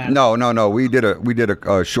 4-minute ad. No. We did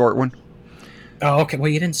a short one. Oh, okay. Well,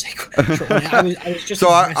 you didn't say short one. I was just so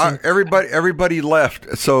everybody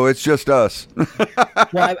left, so it's just us.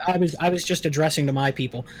 Well, I was just addressing to my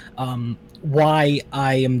people why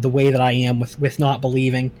I am the way that I am with not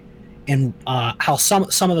believing, and how some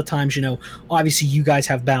of the times, obviously you guys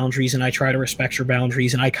have boundaries, and I try to respect your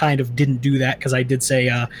boundaries, and I kind of didn't do that because I did say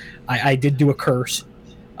I did do a curse.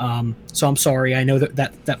 So I'm sorry. I know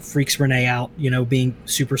that freaks Renee out, being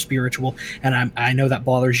super spiritual, and I know that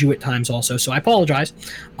bothers you at times also. So I apologize.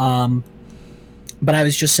 But I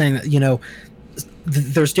was just saying that,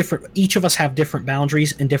 there's each of us have different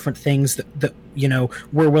boundaries and different things that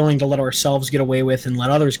we're willing to let ourselves get away with and let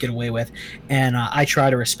others get away with. And I try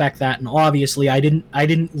to respect that. And obviously I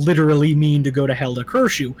didn't literally mean to go to hell to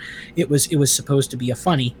curse you. It was supposed to be a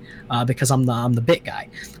funny, because I'm the bit guy.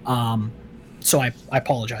 So I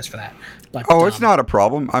apologize for that. But, it's not a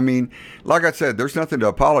problem. I mean, like I said, there's nothing to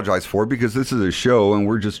apologize for because this is a show and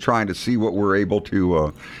we're just trying to see what we're able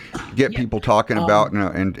to get people talking about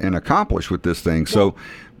and accomplish with this thing. So,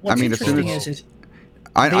 I mean, as soon as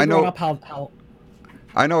I know up how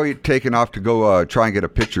I know he's taken off to go try and get a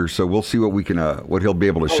picture, so we'll see what we can what he'll be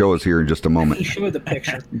able to show us here in just a moment. He showed the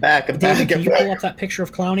picture. David, can you pull up that picture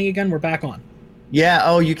of Clowny again? We're back on. Yeah.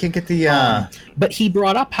 Oh, you can get the. But he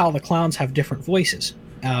brought up how the clowns have different voices,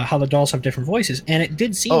 how the dolls have different voices, and it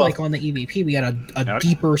did seem like on the EVP we had a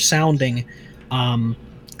deeper sounding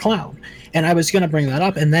clown. And I was going to bring that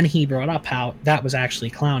up, and then he brought up how that was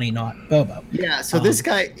actually Clowny, not Bobo. Yeah. So this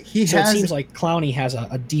guy, it seems like Clowny has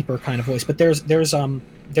a deeper kind of voice, but there's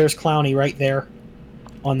Clowny right there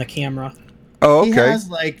on the camera. Oh, okay. He has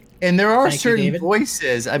and there are certain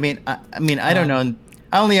voices. I mean, I don't know.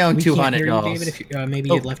 I only own 200 dolls. David, if you, maybe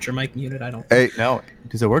you left your mic muted. I don't. Hey, no,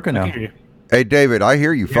 does it work or no? Hey, David, I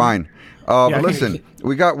hear you fine. But listen,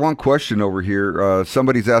 we got one question over here.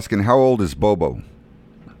 Somebody's asking, how old is Bobo?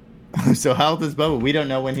 So how old is Bobo? We don't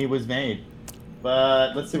know when he was made,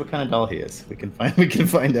 but let's see what kind of doll he is. We can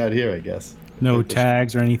find out here, I guess. No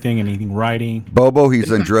tags or anything writing. Bobo,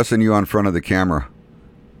 he's undressing you on front of the camera.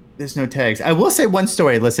 There's no tags. I will say one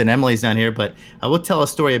story. Listen, Emily's not here, but I will tell a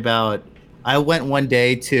story about. I went one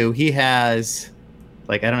day he has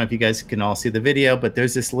Like, I don't know if you guys can all see the video, but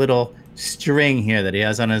there's this little string here that he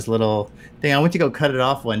has on his little thing. I went to go cut it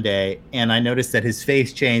off one day, and I noticed that his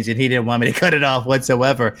face changed, and he didn't want me to cut it off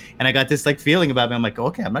whatsoever. And I got this like feeling about me. I'm like,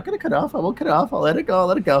 okay, I'm not going to cut it off. I won't cut it off. I'll let it go. I'll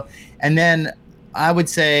let it go. And then I would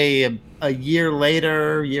say a year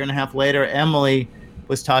and a half later, Emily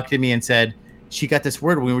was talking to me and said she got this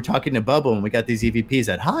word when we were talking to Bubba and we got these EVPs,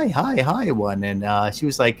 that hi one. And she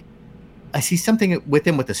was like, I see something with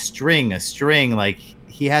him with a string, like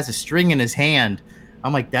he has a string in his hand.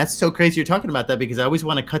 I'm like, that's so crazy you're talking about that, because I always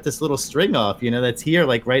want to cut this little string off, that's here,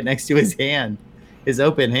 like right next to his hand, his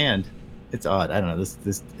open hand. It's odd. I don't know.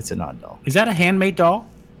 This it's an odd doll. Is that a handmade doll?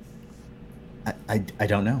 I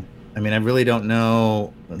don't know. I mean, I really don't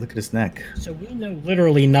know. Look at his neck. So we know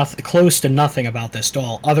literally nothing, close to nothing about this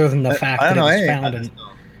doll, other than the fact that it was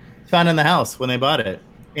found in the house when they bought it.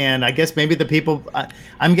 And I guess maybe the people,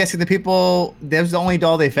 I'm guessing the people, that was the only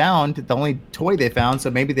doll they found, the only toy they found. So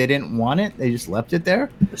maybe they didn't want it. They just left it there.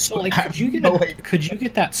 So like, could you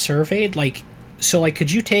get that surveyed? Like, so like, could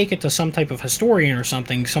you take it to some type of historian or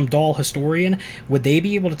something, some doll historian? Would they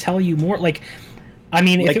be able to tell you more? Like, I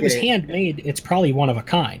mean, if it was handmade, it's probably one of a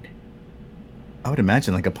kind. I would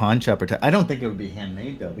imagine like a pawn shop I don't think it would be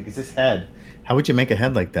handmade though, because this head, how would you make a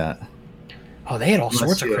head like that? Oh, they had all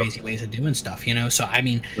sorts of crazy ways of doing stuff, So I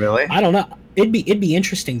mean, really, I don't know. It'd be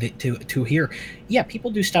interesting to hear. Yeah, people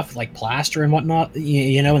do stuff like plaster and whatnot,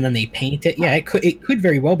 and then they paint it. Yeah, it could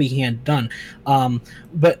very well be hand done.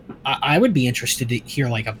 But I would be interested to hear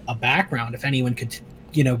like a background, if anyone could,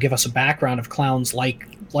 give us a background of clowns like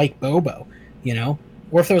Bobo,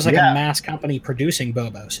 or if there was like a mass company producing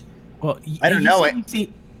Bobos. Well, I don't know.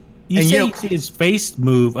 You see his face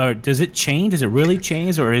move, or does it change? Does it really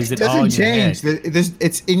change, or is it all in your head?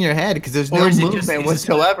 It's in your head because there's no movement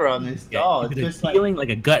whatsoever on this doll. It's just feeling, like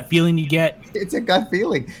a gut feeling you get. It's a gut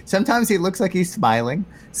feeling. Sometimes he looks like he's smiling.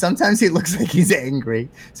 Sometimes he looks like he's angry.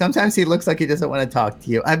 Sometimes he looks like he doesn't want to talk to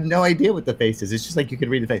you. I have no idea what the face is. It's just like you could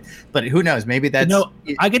read the face. But who knows? Maybe that's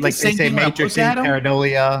I get like the same thing Matrix,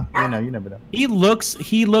 pareidolia. You never know. He looks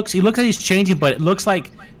like he's changing, but it looks like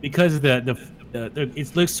because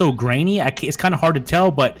it looks so grainy. It's kind of hard to tell,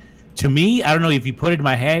 but to me, I don't know, if you put it in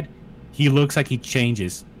my head, he looks like he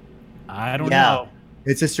changes. I don't know.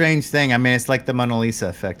 It's a strange thing. I mean, it's like the Mona Lisa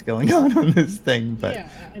effect going on this thing, but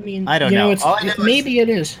I mean, I don't know. Maybe it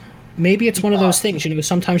is. Maybe it's one of those things.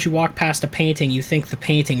 Sometimes you walk past a painting, you think the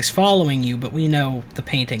painting's following you, but we know the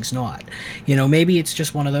painting's not. Maybe it's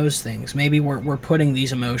just one of those things. Maybe we're putting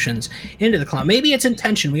these emotions into the clown. Maybe it's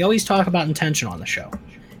intention. We always talk about intention on the show.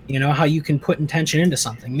 How you can put intention into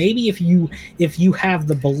something. Maybe if you have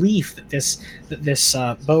the belief that this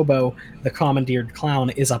Bobo, the commandeered clown,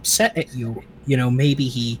 is upset at you, maybe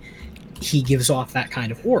he gives off that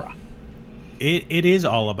kind of aura. It is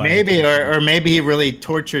all about maybe, or maybe he really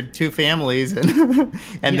tortured two families and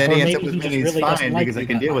then he ends up with me. He's really fine because I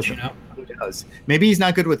can deal with him. Who knows? Maybe he's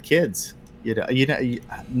not good with kids.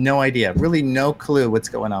 No idea. Really, no clue what's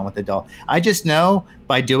going on with the doll. I just know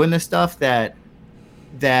by doing this stuff that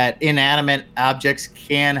inanimate objects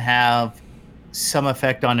can have some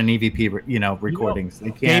effect on an EVP, recordings.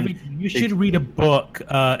 They can. David, you should read a book.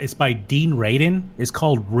 It's by Dean Radin. It's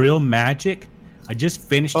called Real Magic. I just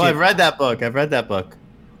finished it. I've read that book.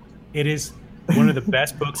 It is one of the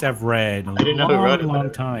best books I've read in a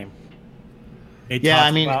long time. It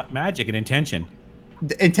talks about magic and intention.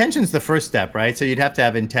 The intention's the first step, right? So you'd have to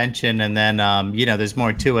have intention, and then there's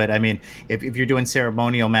more to it. I mean, if you're doing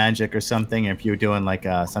ceremonial magic or something, if you're doing like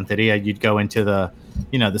Santeria, you'd go into the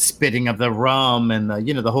spitting of the rum and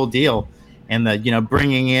the whole deal, and the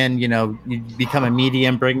bringing in, you become a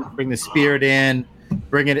medium, bring the spirit in,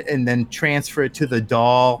 bring it, and then transfer it to the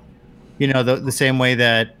doll. The same way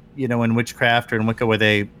that in witchcraft or in Wicca, where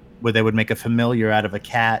they would make a familiar out of a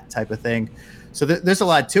cat type of thing. So there's a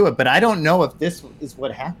lot to it, but I don't know if this is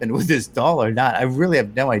what happened with this doll or not. I really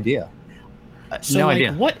have no idea. So,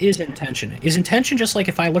 what is intention? Is intention just like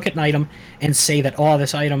if I look at an item and say that,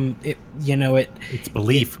 this item, it's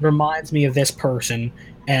belief. It reminds me of this person,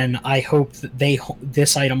 and I hope that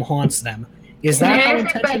this item haunts them. Is that how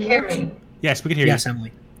intention works? Yes, we can hear you. Yes,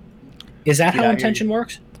 Emily. Is that how intention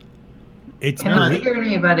works? It's I'm not hearing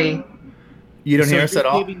anybody. You don't hear us at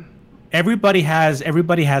all? Everybody has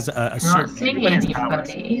a certain seeing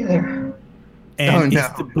anybody either. And it's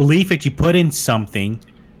the belief that you put in something,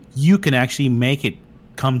 you can actually make it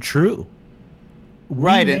come true.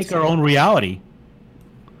 Right. We make our own reality.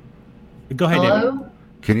 Go ahead, Hello? David.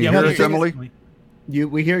 Can you hear us, Emily?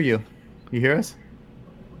 We hear you. You hear us?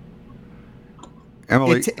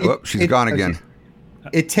 Emily, she's gone again.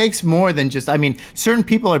 It takes more than just, certain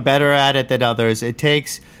people are better at it than others. It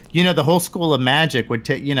takes the whole school of magic would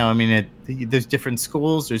take, I mean, there's different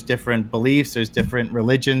schools, there's different beliefs, there's different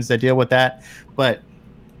religions that deal with that. But,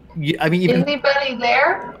 I mean, even. Anybody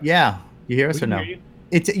there? Yeah. You hear us or no?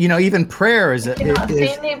 It's, even prayer is. You cannot see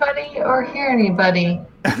anybody or hear anybody.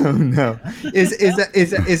 Oh, no.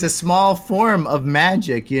 Is a small form of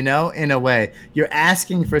magic, in a way. You're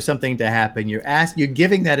asking for something to happen. You're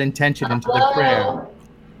giving that intention into the prayer.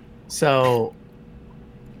 So.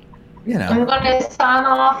 I'm going to sign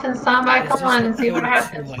off and sign back on and see what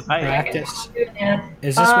happens. Practice.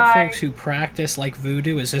 Is this what folks who practice like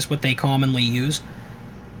voodoo? Is this what they commonly use?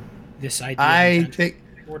 This idea. I think.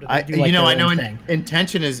 I know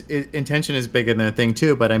intention is bigger than a thing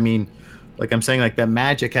too. But I mean, like I'm saying, like that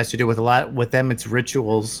magic has to do with a lot with them. It's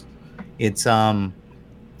rituals. It's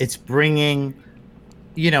bringing,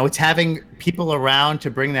 it's having people around to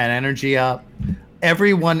bring that energy up.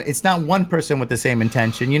 Everyone, it's not one person with the same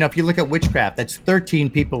intention. If you look at witchcraft, that's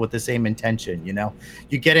 13 people with the same intention.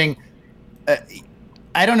 You're getting.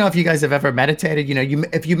 I don't know if you guys have ever meditated.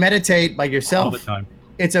 If you meditate by yourself, all the time,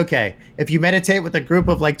 it's okay. If you meditate with a group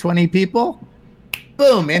of like 20 people,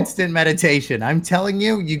 boom, instant meditation. I'm telling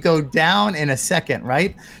you, you go down in a second,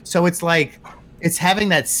 right? So it's like it's having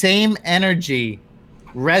that same energy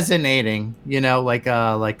resonating. Like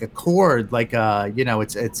a chord, like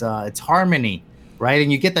it's harmony. Right.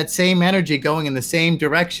 And you get that same energy going in the same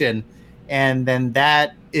direction. And then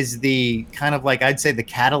that is the kind of like, I'd say, the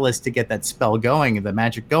catalyst to get that spell going and the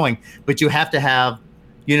magic going. But you have to have,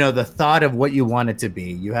 the thought of what you want it to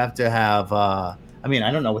be. You have to have, I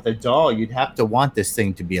don't know, with a doll, you'd have to want this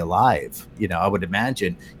thing to be alive. I would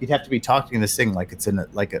imagine you'd have to be talking to this thing like it's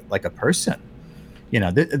like a person.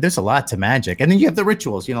 There's a lot to magic. And then you have the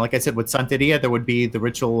rituals, like I said, with Santeria, there would be the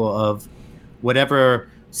ritual of whatever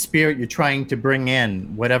spirit you're trying to bring in,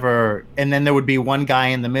 whatever, and then there would be one guy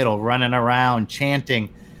in the middle running around chanting,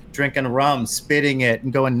 drinking rum, spitting it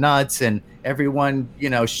and going nuts, and everyone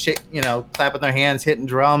clapping their hands, hitting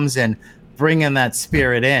drums and bringing that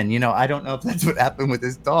spirit in. I don't know if that's what happened with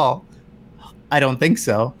this doll. I don't think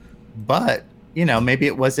so, but maybe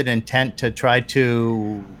it was an intent to try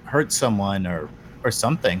to hurt someone or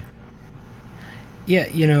something. Yeah,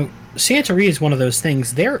 Santeria is one of those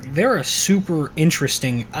things. They're a super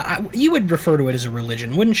interesting. You would refer to it as a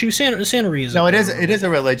religion, wouldn't you? Santeria is. No, it is a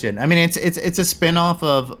religion. I mean, it's a spinoff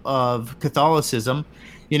of Catholicism.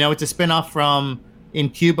 It's a spinoff from in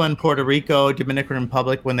Cuba and Puerto Rico, Dominican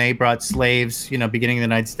Republic, when they brought slaves. Beginning of the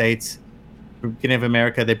United States, beginning of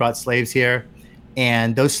America, they brought slaves here,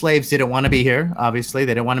 and those slaves didn't want to be here. Obviously,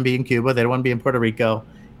 they didn't want to be in Cuba. They didn't want to be in Puerto Rico,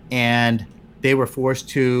 and they were forced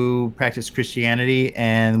to practice Christianity,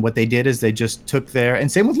 and what they did is they just took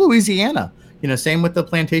and same with Louisiana, same with the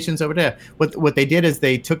plantations over there. What they did is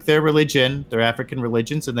they took their religion, their African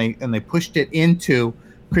religions, and they pushed it into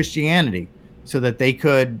Christianity so that they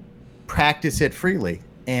could practice it freely.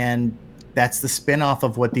 And that's the spin-off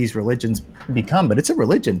of what these religions become. But it's a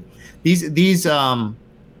religion. These the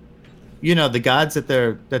gods that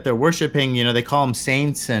they're worshiping, they call them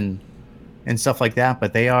saints and stuff like that,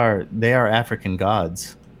 but they are African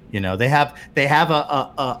gods. They have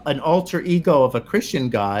an alter ego of a Christian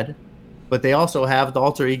god, but they also have the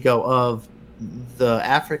alter ego of the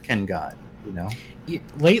African god.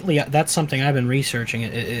 Lately, that's something I've been researching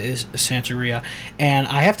is Santeria, and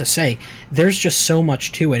I have to say, there's just so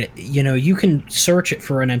much to it. You can search it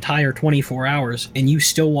for an entire 24 hours, and you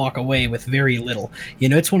still walk away with very little.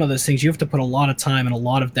 It's one of those things you have to put a lot of time and a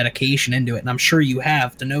lot of dedication into it, and I'm sure you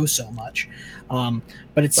have to know so much.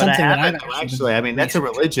 But it's something that I've actually. I mean, that's a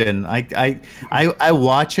religion. I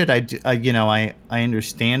watch it. I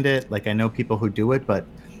understand it. Like I know people who do it, but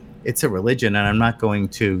it's a religion, and I'm not going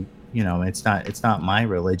to. It's not my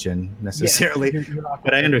religion necessarily,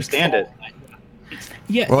 but I understand it.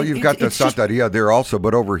 Yeah. Well, you've got the Santeria there also,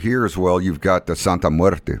 but over here as well, you've got the Santa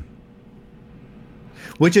Muerte.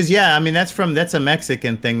 Which is, that's a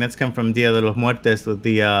Mexican thing. That's come from Dia de los Muertos with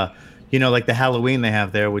the, like the Halloween they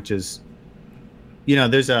have there, which is,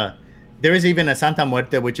 there is even a Santa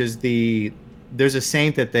Muerte, which is there's a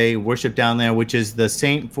saint that they worship down there, which is the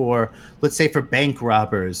saint for, let's say, for bank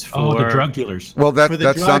robbers. The drug dealers. Well,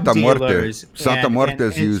 that's Santa Muerte. Santa Muerte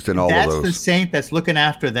is used in all of those. That's the saint that's looking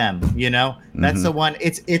after them, That's the one.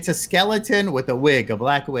 It's a skeleton with a wig, a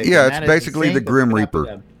black wig. Yeah, it's basically the Grim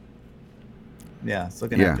Reaper. Yeah, it's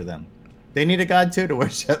looking after them. They need a god, too, to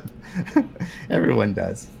worship. Everyone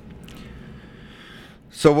does.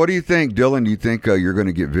 So what do you think, Dylan? Do you think you're going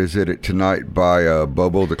to get visited tonight by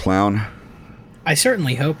Bobo the Clown? I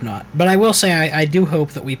certainly hope not, but I will say I do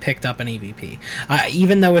hope that we picked up an EVP.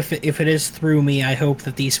 Even though if it is through me, I hope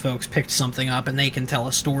that these folks picked something up and they can tell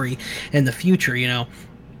a story in the future.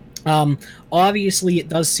 Obviously, it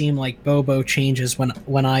does seem like Bobo changes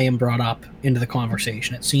when I am brought up into the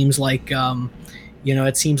conversation. It seems like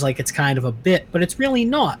it seems like it's kind of a bit, but it's really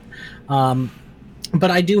not. But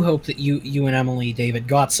I do hope that you and Emily, David,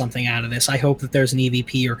 got something out of this. I hope that there's an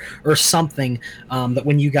EVP or something that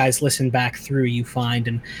when you guys listen back through, you find.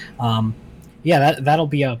 And that'll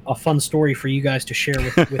be a fun story for you guys to share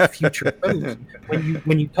with future folks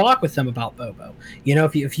when you talk with them about Bobo.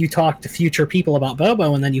 If you talk to future people about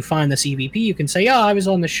Bobo and then you find this EVP, you can say, I was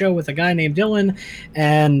on the show with a guy named Dylan,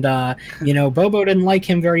 and Bobo didn't like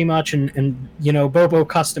him very much, and Bobo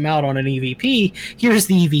cussed him out on an EVP. Here's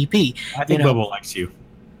the EVP. I think Bobo likes you.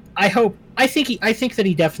 I think that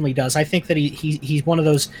he definitely does. I think that he's one of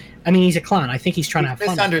those. I mean, he's a clown. I think he's trying to have fun.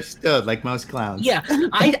 Misunderstood, like most clowns. Yeah,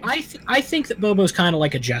 I think that Bobo's kind of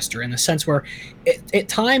like a jester in the sense where at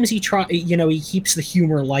times he keeps the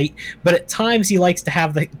humor light, but at times he likes to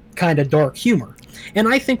have the kind of dark humor. And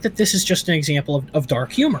I think that this is just an example of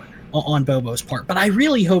dark humor on Bobo's part. But I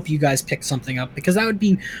really hope you guys pick something up, because that would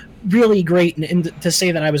be really great, and to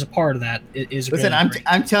say that I was a part of that is listen. Really great.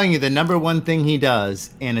 I'm telling you, the number one thing he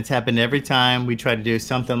does, and it's happened every time we try to do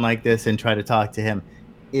something like this and try to talk to him,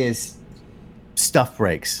 is stuff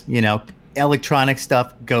breaks. Electronic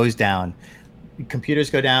stuff goes down, computers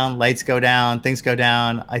go down, lights go down, things go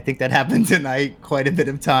down. I think that happened tonight quite a bit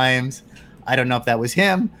of times. I don't know if that was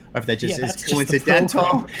him or if that just is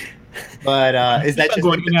coincidental. But is that just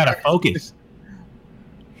going out of focus?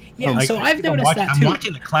 Yeah, so I've noticed that too. I'm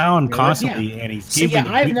watching the clown constantly, and he's giving the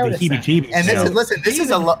heebie-jeebies. And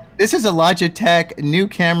this is a Logitech new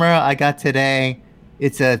camera I got today.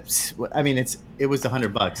 It was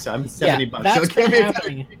 $100, so I'm $70. That's been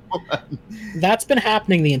happening. That's been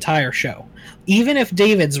happening the entire show. Even if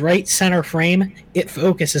David's right center frame, it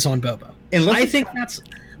focuses on Bobo. I think that's.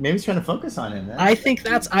 Maybe he's trying to focus on him. I think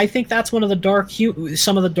that's one of the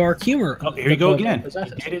some of the dark humor. Oh, here you go again. He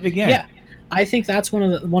did it again. Yeah. I think that's one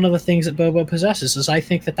of the things that Bobo possesses. Is I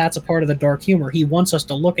think that's a part of the dark humor. He wants us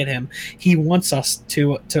to look at him. He wants us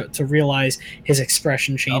to realize his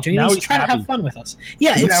expression changing. Now he's trying to have fun with us.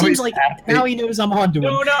 Yeah, it seems like happy. Now he knows I'm on to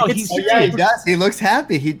him. No, he does. He looks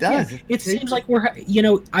happy. He does. Yeah, it seems like we're.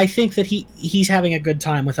 I think that he's having a good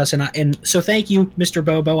time with us, and so thank you, Mr.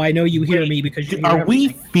 Bobo. I know you hear me because you are we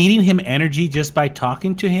feeding him energy just by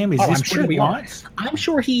talking to him? Is this I'm sure what he we wants? are. I'm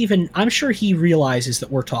sure he realizes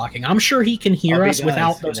that we're talking. I'm sure he can hear us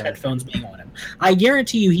without those headphones being on him. I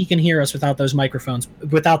guarantee you he can hear us without those microphones,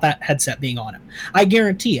 without that headset being on him. I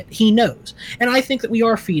guarantee it. He knows. And I think that we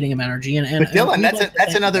are feeding him energy. But Dylan,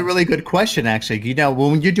 that's another really good question, actually.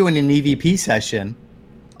 When you're doing an EVP session,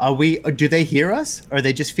 do they hear us, or are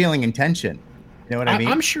they just feeling intention? You know what I mean?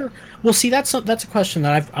 I'm sure. Well, see, that's a question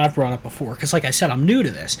that I've brought up before, because like I said, I'm new to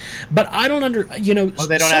this. But I don't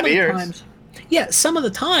they don't have ears. Some of the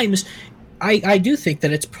times I do think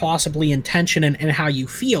that it's possibly intention and how you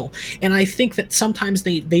feel. And I think that sometimes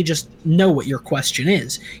they just know what your question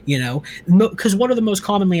is, because what are the most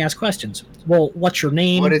commonly asked questions? Well, what's your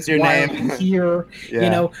name? What is your name? Are you here?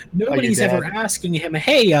 Yeah. Nobody's ever asking him,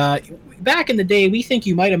 hey, back in the day, we think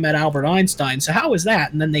you might have met Albert Einstein. So how was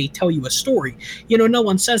that? And then they tell you a story. No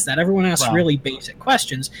one says that. Everyone asks really basic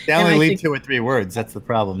questions. They only leave 2 or 3 words. That's the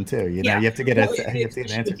problem too. You have to get an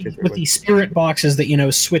answer with these spirit boxes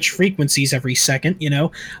that switch frequencies every second.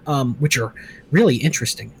 Which are really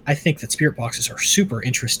interesting. I think that spirit boxes are super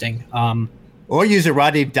interesting. Or use a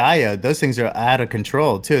Radev diode. Those things are out of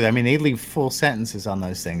control too. I mean, they leave full sentences on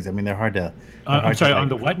those things. I mean, they're hard to. I'm sorry. On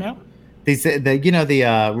the what now? The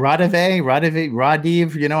Radev.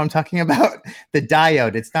 I'm talking about the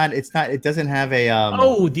diode. It's not. It doesn't have a.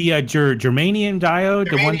 The germanium diode.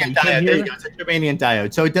 The one that diode. There you go. It's a germanium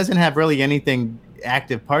diode. So it doesn't have really anything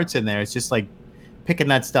active parts in there. It's just like picking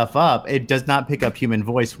that stuff up. It does not pick up human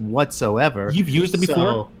voice whatsoever. You've used it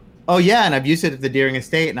before? Oh yeah, and I've used it at the Deering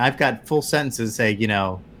Estate, and I've got full sentences say,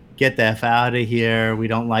 get the F out of here. We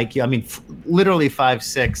don't like you. I mean, literally 5,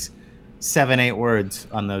 6, 7, 8 words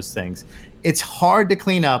on those things. It's hard to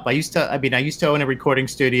clean up. I used to own a recording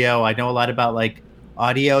studio. I know a lot about like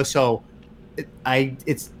audio, so I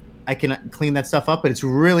can clean that stuff up, but it's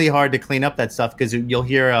really hard to clean up that stuff because you'll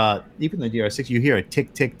hear even the DR6, you hear a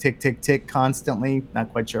tick, tick, tick, tick, tick constantly.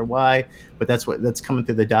 Not quite sure why, but that's coming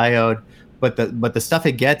through the diode. But the stuff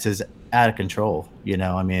it gets is out of control.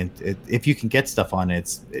 I mean, if you can get stuff on it,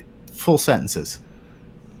 it's full sentences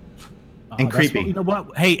and creepy. You know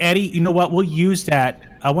what? Hey, Eddie, you know what? We'll use that.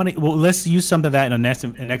 Let's use some of that in the next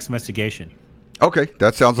investigation. Okay,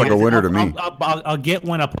 that sounds like a winner to me. I'll get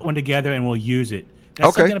one. I'll put one together and we'll use it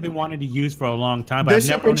That's something I've been wanting to use for a long time. But They're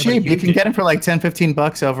super cheap. You can get them for like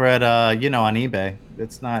 $10-15 over at on eBay.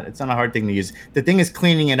 It's not a hard thing to use. The thing is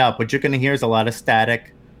cleaning it up. What you're going to hear is a lot of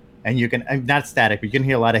static, and you can not static, but you're going to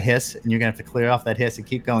hear a lot of hiss, and you're going to have to clear off that hiss and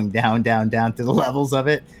keep going down to the levels of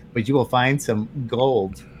it. But you will find some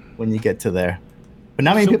gold when you get to there. But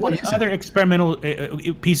not many people use other experimental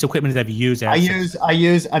piece of equipment have you used? I use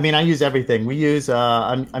everything. We use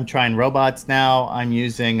I'm trying robots now. I'm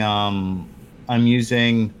using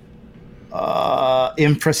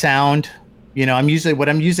infrasound. What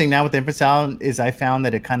I'm using now with infrasound is I found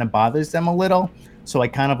that it kind of bothers them a little. So I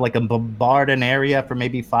kind of like bombard an area for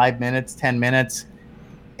maybe 5 minutes, 10 minutes,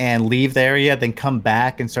 and leave the area, then come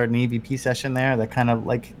back and start an EVP session there. That kind of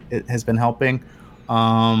like it has been helping.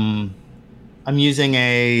 I'm using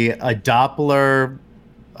a Doppler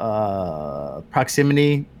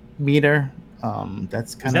proximity meter.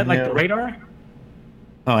 That's kind of like the radar?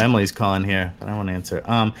 Oh, Emily's calling here, but I won't answer.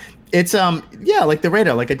 It's like the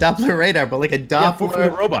radar, like a Doppler radar, but like a Doppler for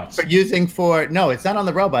robots. No, it's not on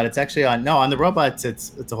the robot. It's actually on the robots.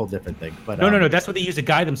 It's a whole different thing. But no. That's what they use to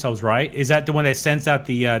guide themselves, right? Is that the one that sends out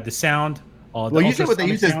the sound? Well, usually what they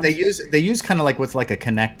use is they use kind of like what's like a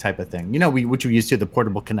Kinect type of thing. Which we used to the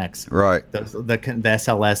portable Kinects. Right. The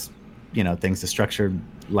SLS, things, the structured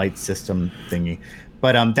light system thingy.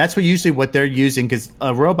 But that's what they're using, because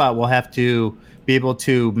a robot will have to be able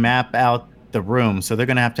to map out the room. So they're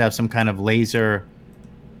going to have some kind of laser,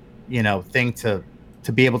 thing to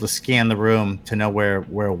be able to scan the room to know where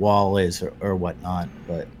a wall is or whatnot.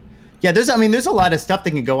 But yeah, there's a lot of stuff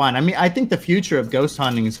that can go on. I mean, I think the future of ghost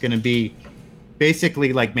hunting is going to be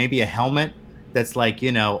basically like maybe a helmet that's like,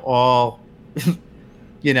 all,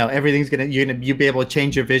 everything's you'll be able to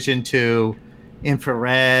change your vision to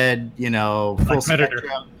infrared, full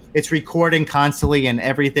spectrum. It's recording constantly and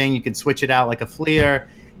everything. You can switch it out like a FLIR,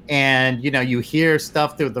 and you hear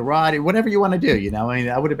stuff through the rod, whatever you want to do. I mean,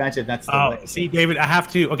 I would imagine that's the way. See, David, I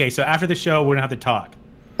have to. Okay, so after the show, we're gonna have to talk.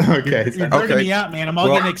 Okay, you're burning me out, man. I'm all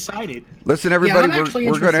getting excited. Listen, everybody,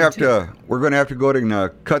 we're gonna have to go ahead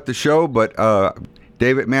and cut the show. But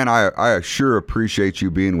David, man, I sure appreciate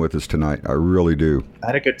you being with us tonight. I really do. I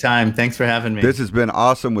had a good time. Thanks for having me. This has been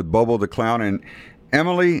awesome with Bobo the Clown. And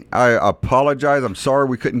Emily, I apologize. I'm sorry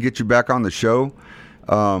we couldn't get you back on the show.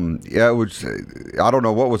 It was, I don't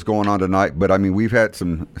know what was going on tonight, but I mean, we've had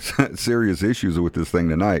some serious issues with this thing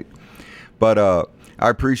tonight. But I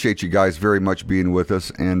appreciate you guys very much being with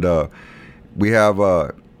us. And we have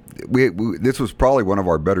this was probably one of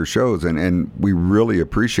our better shows, and we really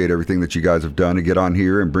appreciate everything that you guys have done to get on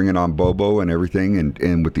here and bringing on Bobo and everything,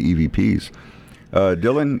 and with the EVPs.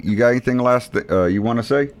 Dylan, you got anything last you want to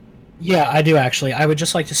say? Yeah, I do actually. I would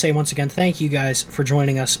just like to say once again, thank you guys for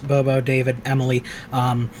joining us, Bobo, David, Emily.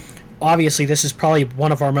 Obviously, this is probably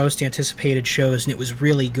one of our most anticipated shows, and it was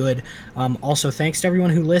really good. Also, thanks to everyone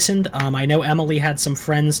who listened. I know Emily had some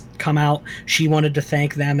friends come out. She wanted to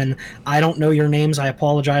thank them, and I don't know your names. I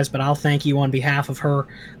apologize, but I'll thank you on behalf of her.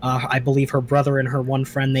 I believe her brother and her one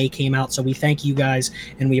friend, they came out, so we thank you guys,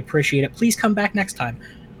 and we appreciate it. Please come back next time.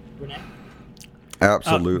 Renee?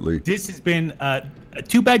 Absolutely. This has been...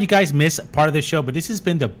 too bad you guys missed part of the show, but this has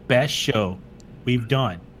been the best show we've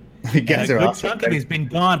done. You guys are awesome. Chunk of it has been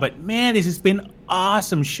gone, but man, this has been an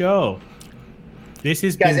awesome show. This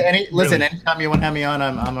is guys. Anytime you want to have me on,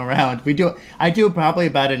 I'm around. I do probably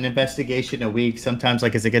about an investigation a week. Sometimes,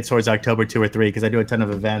 like as it gets towards October 2 or 3, because I do a ton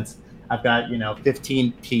of events. I've got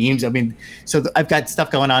 15 teams. I mean, so I've got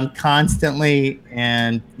stuff going on constantly,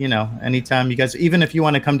 and anytime you guys, even if you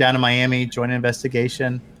want to come down to Miami, join an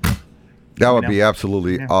investigation. That would be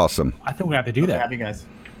absolutely awesome. I think we have to do that. Love to have you guys.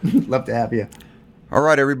 Love to have you. All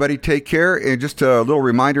right, everybody, take care. And just a little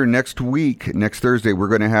reminder, next Thursday, we're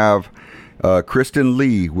going to have Kristen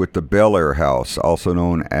Lee with the Bel Air House, also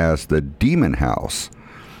known as the Demon House.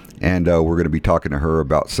 And we're going to be talking to her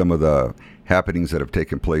about some of the happenings that have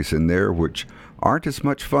taken place in there, which aren't as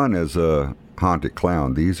much fun as a haunted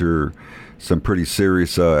clown. These are some pretty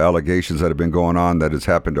serious allegations that have been going on that has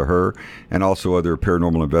happened to her and also other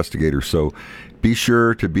paranormal investigators. So be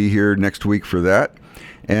sure to be here next week for that.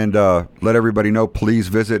 And let everybody know, please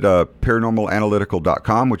visit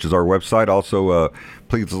paranormalanalytical.com, which is our website. Also,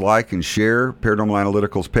 please like and share Paranormal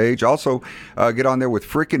Analytical's page. Also, get on there with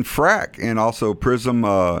Frickin' Frack and also Prism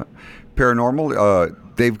Paranormal.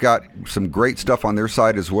 They've got some great stuff on their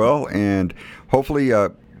site as well. And hopefully...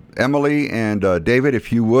 Emily and David,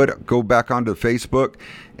 if you would, go back onto Facebook,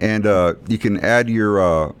 and you can add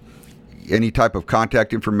your any type of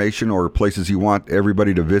contact information or places you want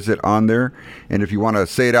everybody to visit on there. And if you want to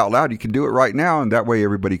say it out loud, you can do it right now, and that way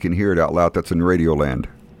everybody can hear it out loud. That's in Radio Land.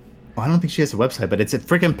 I don't think she has a website, but it's at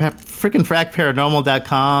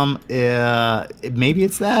frickin'fracparanormal.com. Maybe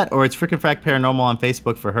it's that, or it's Frickin' Frack Paranormal on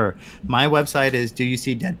Facebook for her. My website is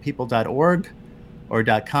doyouseedeadpeople.org or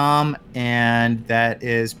 .com, and that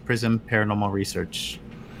is Prism Paranormal Research.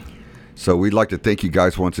 So we'd like to thank you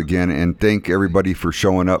guys once again, and thank everybody for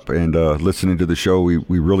showing up and listening to the show.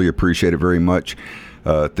 We really appreciate it very much.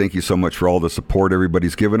 Thank you so much for all the support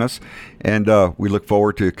everybody's given us, and we look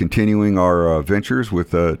forward to continuing our ventures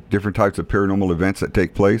with different types of paranormal events that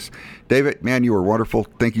take place. David, man, you were wonderful.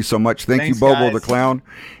 Thank you so much. Thanks, you, Bobo guys. The Clown,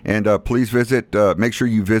 and please visit. Make sure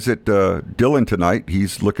you visit Dylan tonight.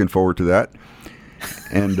 He's looking forward to that.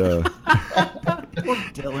 And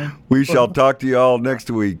Dylan. We shall talk to you all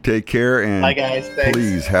next week. Take care, and bye, guys. Thanks.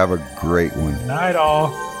 Please have a great one. Night,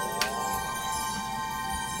 all.